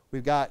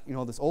 We've got,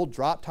 this old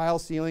drop tile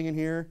ceiling in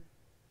here.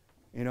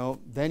 Then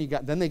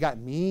they got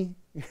me,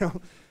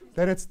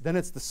 then it's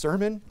the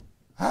sermon.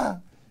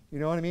 You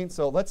know what I mean?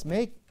 So let's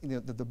make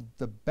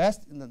the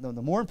best,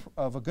 the more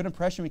of a good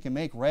impression we can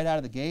make right out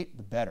of the gate,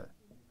 the better.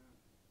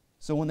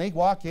 So when they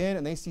walk in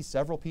and they see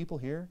several people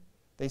here,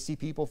 they see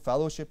people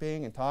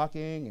fellowshipping and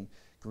talking and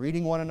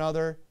greeting one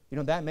another,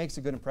 that makes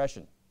a good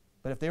impression.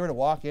 But if they were to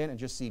walk in and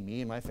just see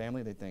me and my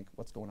family, they'd think,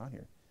 what's going on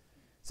here?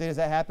 Say, does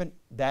that happen?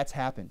 That's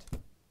happened.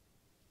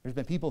 There's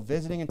been people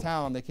visiting in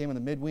town. They came in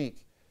the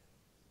midweek,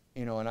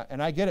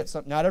 and I get it.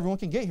 Not everyone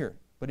can get here.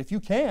 But if you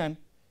can,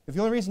 if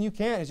the only reason you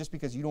can't is just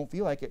because you don't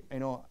feel like it,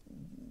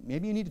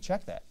 maybe you need to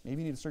check that.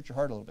 Maybe you need to search your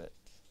heart a little bit.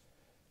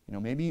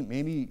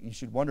 Maybe you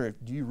should wonder,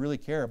 do you really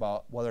care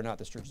about whether or not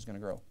this church is going to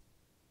grow?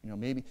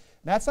 Maybe.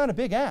 That's not a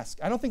big ask.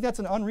 I don't think that's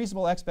an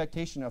unreasonable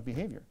expectation of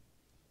behavior.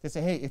 They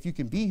say, hey, if you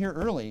can be here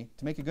early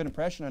to make a good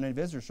impression on any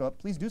visitor show up,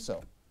 please do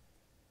so.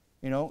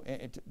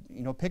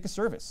 Pick a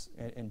service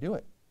and do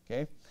it,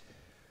 okay?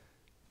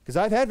 Because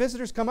I've had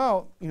visitors come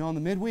out, in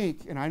the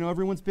midweek, and I know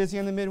everyone's busy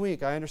on the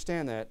midweek. I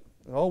understand that.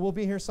 Oh, we'll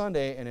be here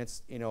Sunday, and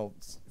it's,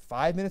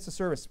 5 minutes of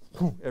service,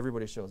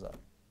 everybody shows up.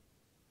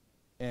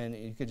 And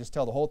you could just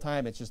tell the whole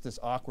time it's just this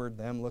awkward,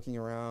 them looking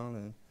around,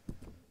 and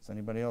is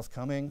anybody else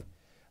coming?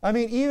 I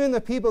mean, even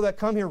the people that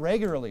come here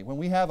regularly, when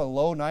we have a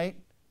low night,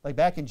 like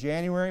back in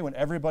January when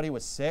everybody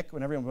was sick,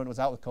 when everyone was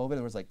out with COVID,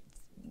 there was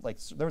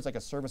like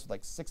a service with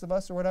like 6 of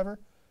us or whatever.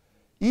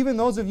 Even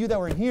those of you that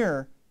were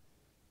here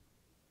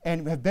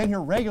and have been here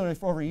regularly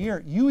for over a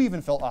year, you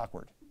even felt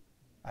awkward.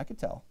 I could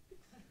tell.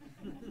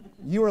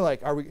 You were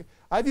like,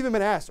 I've even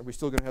been asked, are we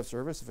still going to have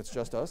service if it's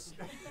just us?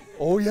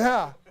 Oh,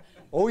 yeah.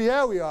 Oh,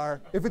 yeah, we are.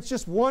 If it's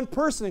just one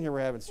person in here, we're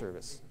having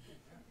service.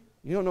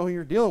 You don't know who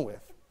you're dealing with.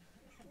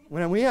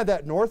 When we had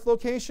that north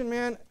location,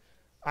 man,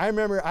 I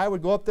remember I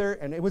would go up there,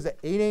 and it was at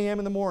 8 a.m.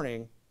 in the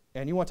morning,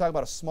 and you want to talk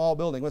about a small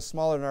building. It was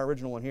smaller than our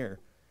original one here,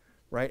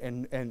 right?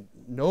 And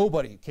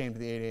nobody came to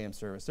the 8 a.m.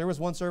 service. There was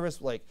one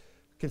service, like,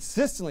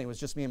 consistently it was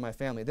just me and my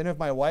family. Then if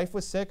my wife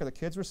was sick or the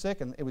kids were sick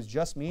and it was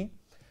just me,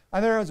 I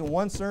remember I was in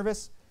one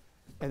service,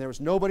 and there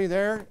was nobody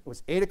there. It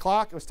was 8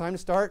 o'clock. It was time to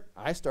start.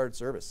 I started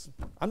service.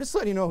 I'm just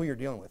letting you know who you're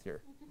dealing with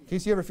here, in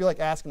case you ever feel like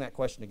asking that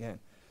question again.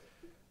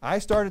 I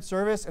started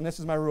service, and this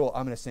is my rule.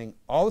 I'm going to sing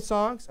all the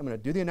songs. I'm going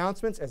to do the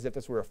announcements as if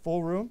this were a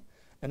full room,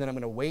 and then I'm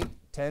going to wait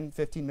 10,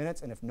 15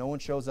 minutes, and if no one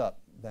shows up,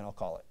 then I'll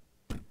call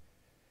it.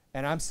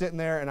 And I'm sitting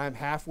there, and I'm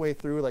halfway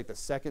through, like, the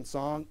second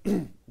song.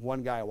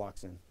 One guy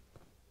walks in,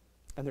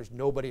 and there's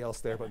nobody else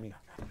there but me.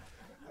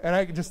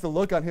 And just the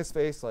look on his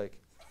face, like,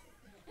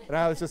 and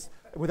I was just,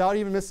 without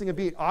even missing a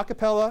beat, a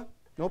cappella,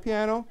 no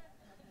piano.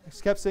 I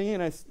just kept singing,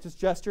 and I just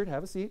gestured,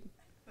 have a seat,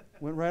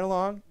 went right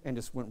along, and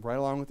just went right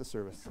along with the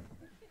service.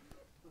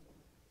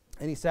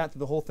 And he sat through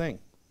the whole thing.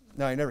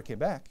 Now, he never came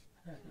back.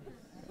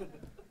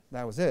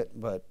 That was it.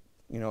 But,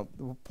 the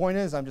point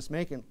is, I'm just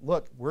making,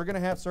 look, we're going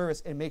to have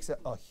service. It makes it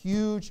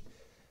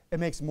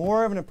makes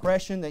more of an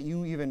impression that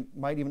you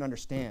might even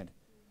understand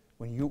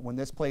when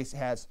this place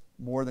has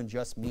more than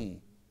just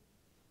me,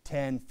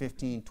 10,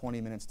 15,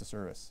 20 minutes to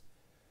service.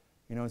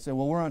 And say,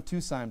 well, we're on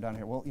Tucson down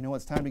here. Well,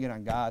 it's time to get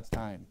on God's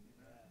time.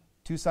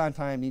 Tucson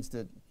time needs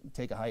to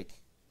take a hike,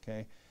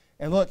 okay?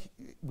 And look,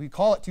 we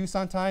call it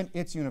Tucson time.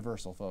 It's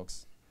universal,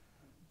 folks.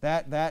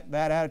 That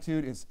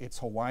attitude it's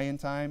Hawaiian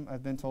time,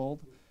 I've been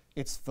told.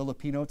 It's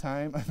Filipino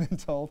time, I've been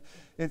told.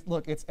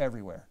 Look, it's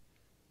everywhere.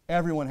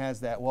 Everyone has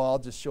that. Well, I'll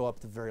just show up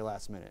at the very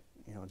last minute.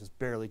 Just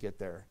barely get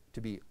there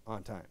to be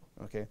on time.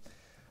 Okay,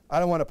 I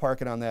don't want to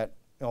park it on that,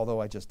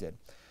 although I just did.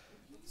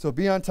 So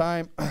be on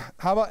time.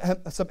 How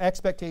about some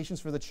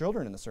expectations for the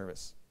children in the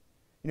service?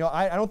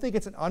 I don't think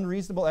it's an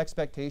unreasonable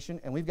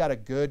expectation, and we've got a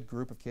good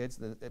group of kids.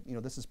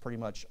 This is pretty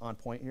much on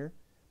point here,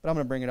 but I'm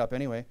going to bring it up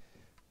anyway.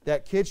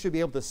 That kids should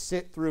be able to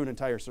sit through an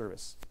entire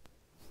service.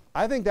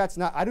 I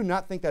do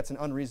not think that's an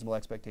unreasonable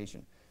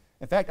expectation.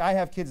 In fact, I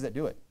have kids that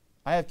do it.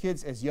 I have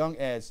kids as young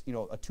as, a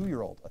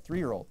 2-year-old, a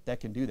 3-year-old that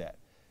can do that.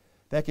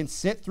 that can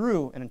sit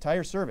through an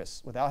entire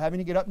service without having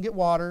to get up and get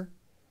water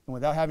and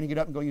without having to get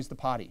up and go use the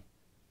potty.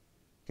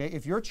 Okay?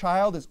 If your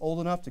child is old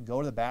enough to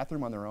go to the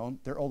bathroom on their own,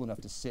 they're old enough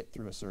to sit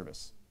through a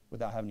service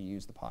without having to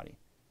use the potty.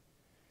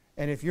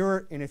 And if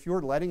you're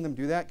letting them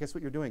do that, guess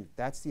what you're doing?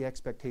 That's the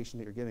expectation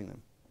that you're giving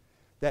them.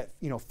 That,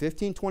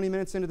 15, 20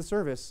 minutes into the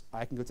service,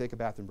 I can go take a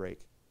bathroom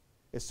break.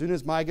 As soon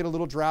as I get a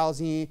little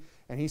drowsy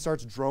and he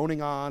starts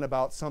droning on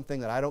about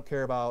something that I don't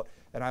care about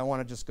and I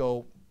want to just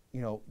go,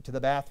 to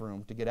the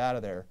bathroom to get out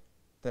of there,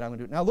 then I'm going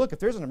to do it. Now, look, if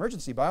there's an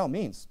emergency, by all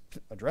means,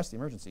 address the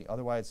emergency.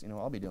 Otherwise,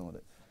 I'll be dealing with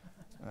it.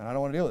 And I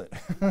don't want to deal with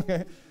it.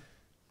 Okay?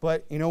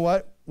 But you know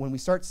what? When we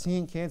start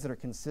seeing kids that are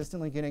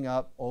consistently getting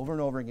up over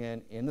and over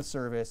again in the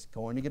service,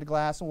 going to get a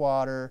glass of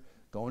water,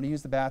 going to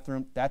use the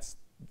bathroom, that's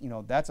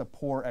a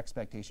poor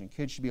expectation.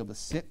 Kids should be able to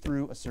sit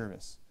through a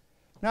service.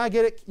 Now I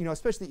get it,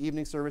 especially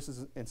evening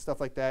services and stuff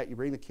like that. You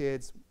bring the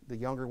kids, the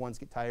younger ones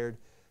get tired,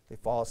 they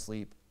fall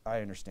asleep.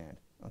 I understand,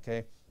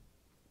 okay?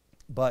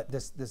 But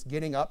this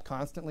getting up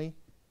constantly,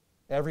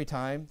 every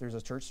time there's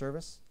a church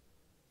service,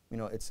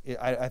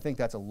 I think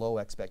that's a low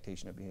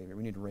expectation of behavior.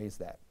 We need to raise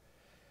that.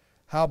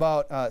 How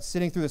about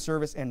sitting through the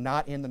service and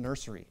not in the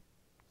nursery?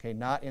 Okay,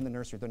 not in the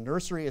nursery. The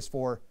nursery is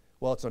for,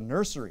 it's a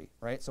nursery,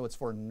 right? So it's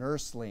for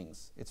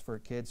nurslings. It's for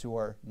kids who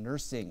are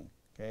nursing,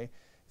 okay?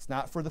 It's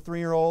not for the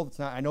 3-year-old. It's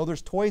not. I know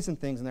there's toys and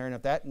things in there, and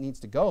if that needs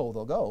to go,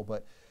 they'll go.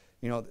 But,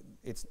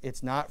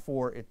 it's not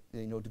for it,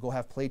 to go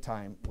have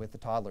playtime with the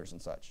toddlers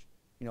and such.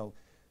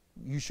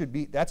 You should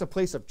be. That's a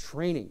place of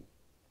training,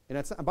 and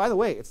it's not, by the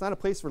way, it's not a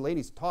place for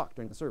ladies to talk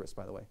during the service.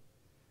 By the way,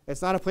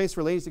 it's not a place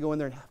for ladies to go in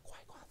there and have a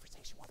quiet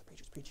conversation while the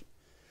preacher's preaching.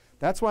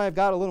 That's why I've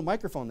got a little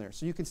microphone there,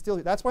 so you can still.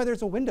 That's why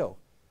there's a window.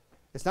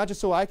 It's not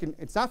just so I can.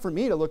 It's not for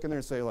me to look in there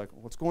and say like,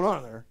 what's going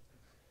on there,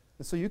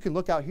 and so you can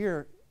look out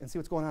here and see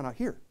what's going on out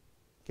here.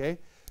 Okay,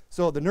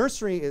 so the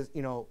nursery is,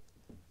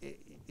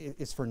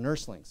 is for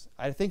nurslings.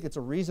 I think it's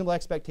a reasonable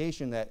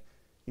expectation that,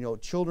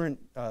 children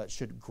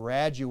should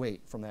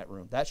graduate from that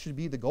room. That should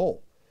be the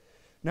goal.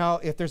 Now,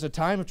 if there's a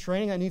time of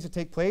training that needs to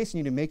take place, you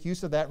need to make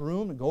use of that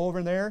room and go over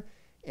in there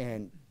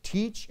and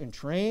teach and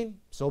train,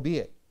 so be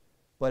it.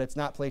 But it's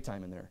not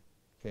playtime in there,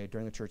 okay,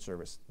 during the church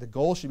service. The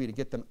goal should be to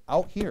get them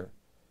out here.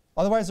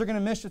 Otherwise, they're going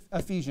to miss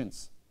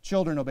Ephesians,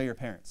 children, obey your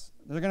parents.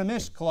 They're going to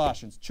miss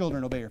Colossians,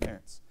 children, obey your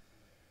parents.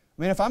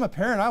 I mean, if I'm a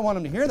parent, I want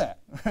them to hear that,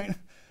 right?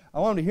 I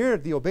want them to hear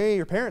the obey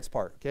your parents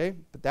part, okay?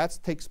 But that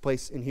takes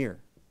place in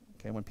here,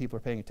 okay, when people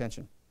are paying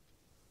attention.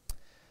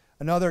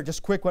 Another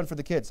just quick one for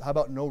the kids. How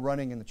about no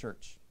running in the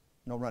church?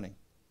 No running,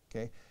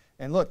 okay?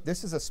 And look,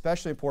 this is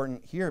especially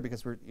important here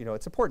because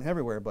it's important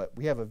everywhere, but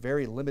we have a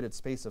very limited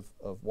space of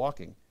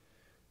walking,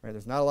 right?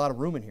 There's not a lot of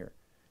room in here.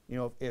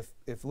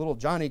 If little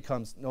Johnny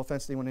comes, no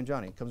offense to anyone named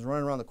Johnny, comes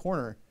running around the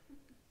corner,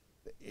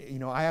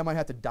 I might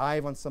have to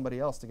dive on somebody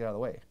else to get out of the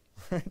way,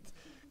 right?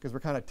 Because we're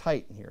kind of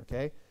tight in here,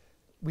 okay?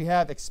 We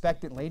have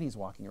expectant ladies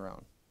walking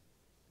around.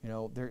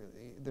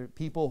 They're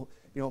people,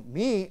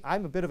 me,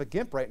 I'm a bit of a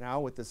gimp right now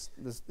with this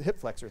hip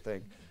flexor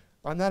thing.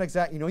 I'm not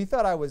exact, you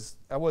thought I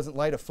wasn't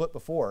light of foot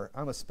before.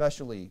 I'm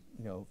especially,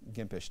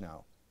 gimpish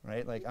now,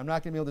 right? Like, I'm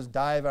not going to be able to just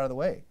dive out of the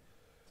way.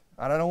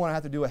 And I don't want to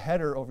have to do a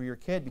header over your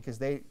kid because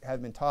they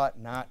have been taught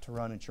not to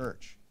run in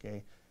church,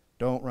 okay?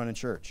 Don't run in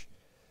church.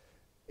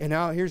 And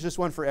now here's just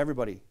one for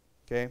everybody,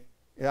 okay?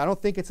 I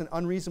don't think it's an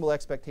unreasonable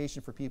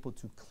expectation for people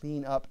to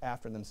clean up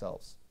after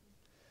themselves.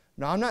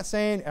 Now, I'm not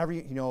saying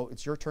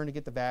it's your turn to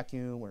get the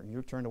vacuum or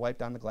your turn to wipe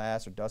down the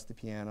glass or dust the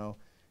piano.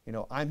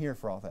 I'm here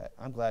for all that.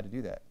 I'm glad to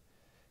do that.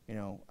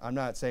 I'm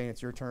not saying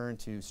it's your turn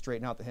to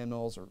straighten out the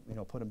hymnals or,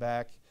 put them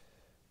back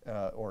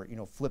or,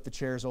 flip the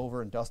chairs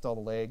over and dust all the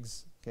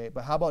legs. Okay,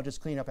 but how about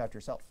just clean up after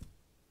yourself?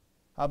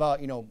 How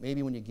about,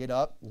 maybe when you get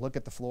up, look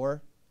at the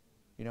floor,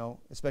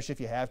 especially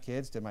if you have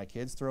kids. Did my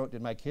kids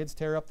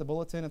tear up the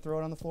bulletin and throw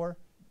it on the floor?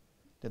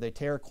 Did they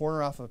tear a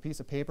corner off of a piece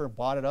of paper and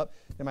blot it up?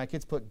 Did my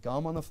kids put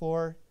gum on the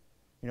floor?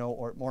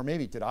 Or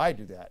maybe did I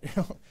do that?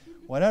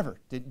 Whatever.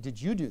 Did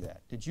you do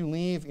that? Did you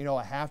leave,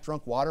 a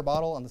half-drunk water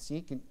bottle on the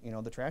sink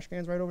and, the trash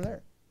can's right over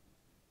there?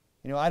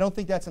 I don't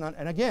think that's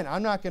and again,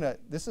 I'm not going to,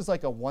 this is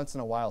like a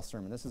once-in-a-while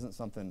sermon. This isn't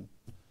something,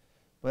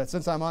 but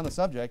since I'm on the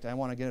subject, I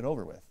want to get it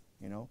over with,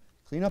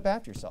 Clean up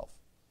after yourself.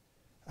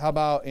 How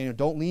about,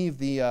 don't leave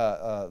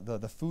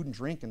the food and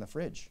drink in the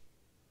fridge.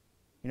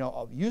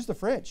 Use the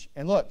fridge.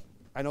 And look,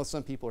 I know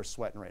some people are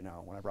sweating right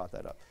now when I brought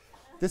that up.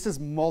 This is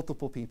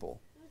multiple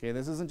people. Okay,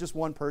 this isn't just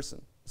one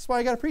person. That's why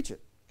I got to preach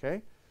it.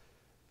 Okay,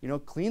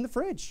 clean the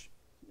fridge.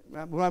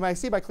 When I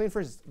say by clean the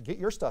fridge, get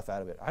your stuff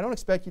out of it. I don't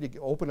expect you to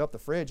open up the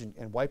fridge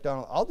and wipe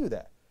down. I'll do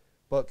that,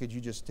 but could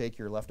you just take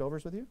your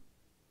leftovers with you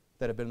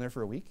that have been there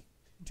for a week,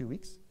 2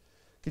 weeks?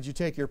 Could you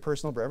take your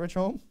personal beverage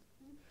home?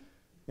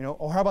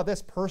 Or how about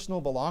this?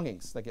 Personal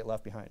belongings that get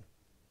left behind.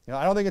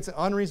 I don't think it's an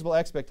unreasonable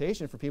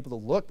expectation for people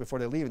to look before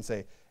they leave and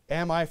say,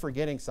 am I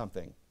forgetting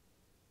something?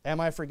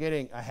 Am I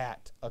forgetting a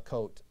hat, a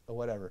coat, or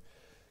whatever?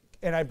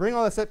 And I bring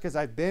all this up because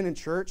I've been in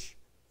church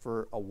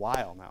for a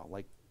while now,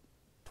 like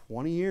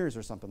 20 years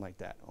or something like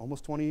that,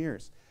 almost 20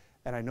 years.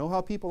 And I know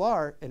how people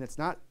are, and it's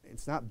not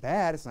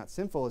bad, it's not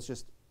sinful, it's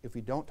just if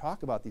we don't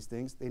talk about these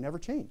things, they never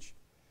change.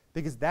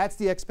 Because that's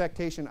the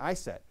expectation I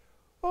set.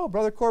 Oh,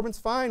 Brother Corbin's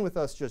fine with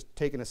us just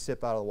taking a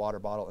sip out of the water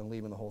bottle and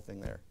leaving the whole thing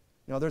there.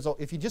 You know,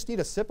 if you just need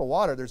a sip of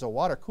water, there's a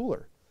water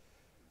cooler.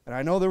 And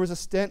I know there was a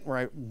stint where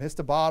I missed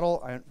a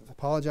bottle. I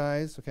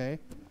apologize, okay?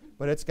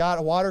 But it's got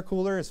a water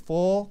cooler. It's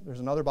full. There's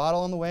another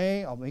bottle on the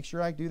way. I'll make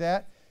sure I do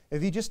that.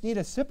 If you just need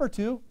a sip or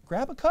two,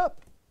 grab a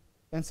cup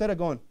instead of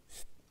going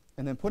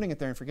and then putting it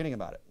there and forgetting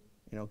about it.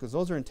 You know, because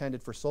those are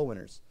intended for soul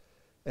winners.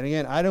 And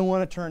again, I don't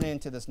want to turn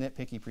into this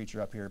nitpicky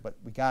preacher up here, but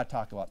we got to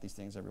talk about these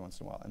things every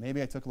once in a while. And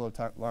maybe I took a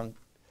little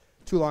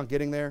too long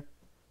getting there,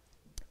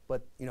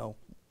 but you know,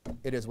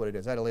 it is what it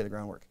is. I had to lay the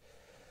groundwork.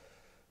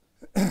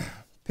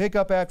 Pick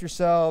up after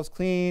yourselves,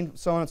 clean,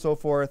 so on and so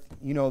forth.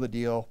 You know the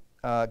deal.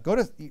 Go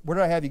to, where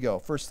did I have you go?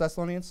 1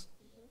 Thessalonians?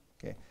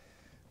 Okay.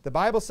 The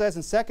Bible says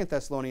in 2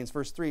 Thessalonians,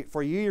 verse 3,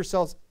 for you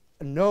yourselves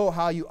know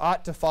how you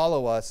ought to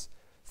follow us,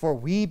 for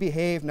we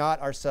behave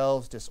not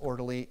ourselves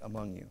disorderly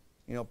among you.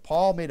 You know,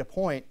 Paul made a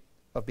point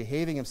of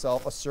behaving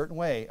himself a certain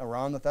way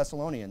around the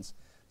Thessalonians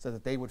so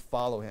that they would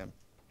follow him.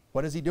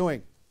 What is he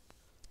doing?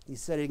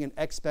 He's setting an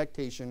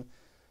expectation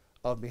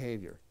of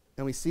behavior.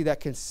 And we see that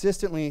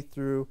consistently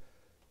through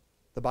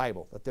the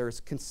Bible, that there is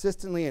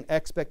consistently an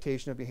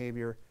expectation of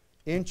behavior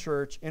in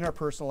church, in our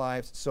personal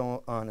lives,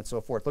 so on and so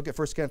forth. Look at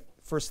 1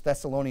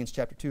 Thessalonians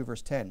chapter 2,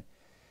 verse 10.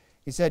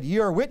 He said, ye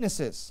are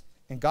witnesses,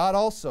 and God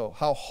also,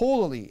 how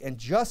holily and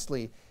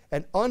justly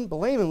and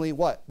unblameably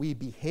what? We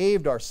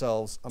behaved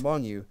ourselves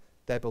among you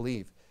that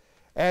believe.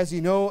 As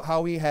you know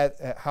how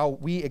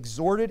we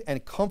exhorted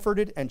and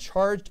comforted and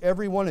charged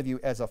every one of you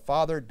as a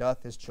father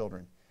doth his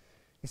children.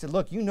 He said,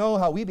 look, you know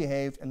how we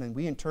behaved, and then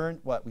we in turn,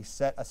 what? We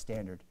set a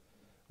standard.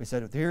 We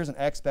said, here's an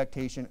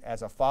expectation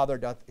as a father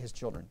doth his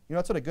children. You know,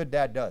 that's what a good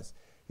dad does.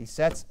 He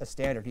sets a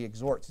standard. He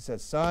exhorts. He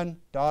says, son,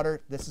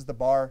 daughter, this is the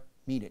bar.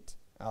 Meet it.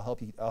 I'll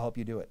help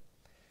you do it.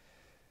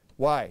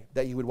 Why?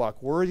 That you would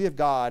walk worthy of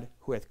God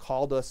who hath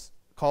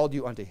called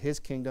you unto his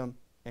kingdom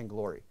and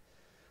glory.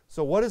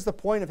 So what is the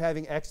point of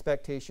having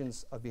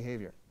expectations of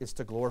behavior? It's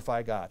to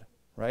glorify God,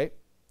 right?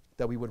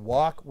 That we would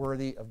walk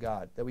worthy of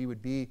God. That we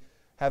would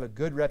have a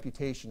good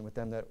reputation with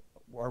them that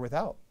are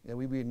without. That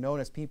we would be known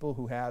as people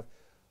who have,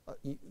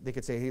 they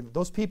could say, hey,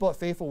 those people at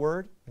Faithful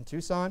Word in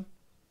Tucson,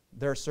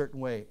 they're a certain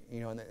way,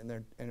 you know,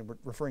 and we're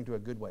referring to a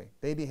good way.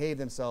 They behave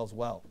themselves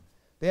well.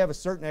 They have a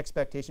certain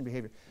expectation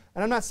behavior.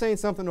 And I'm not saying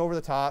something over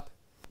the top,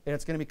 and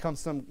it's going to become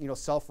some, you know,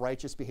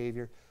 self-righteous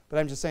behavior. But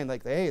I'm just saying,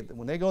 like, hey,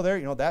 when they go there,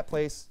 you know, that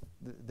place,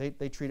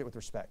 they treat it with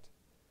respect.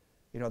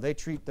 You know, they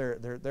treat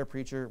their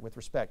preacher with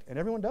respect, and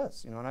everyone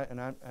does. You know,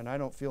 and I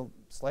don't feel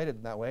slighted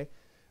in that way.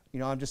 You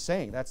know, I'm just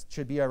saying that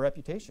should be our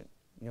reputation.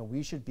 You know,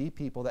 we should be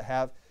people that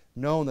have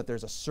known that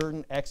there's a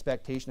certain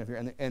expectation of here,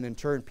 and in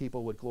turn,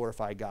 people would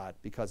glorify God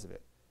because of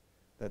it.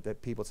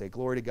 That people say,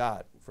 glory to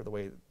God for the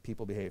way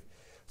people behave.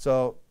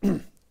 So,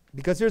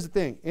 because here's the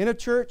thing, in a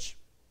church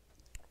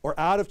or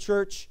out of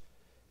church,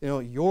 you know,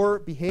 your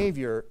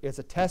behavior is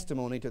a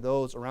testimony to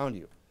those around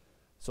you.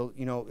 So,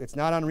 you know, it's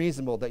not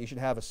unreasonable that you should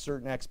have a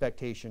certain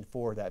expectation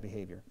for that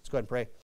behavior. Let's go ahead and pray.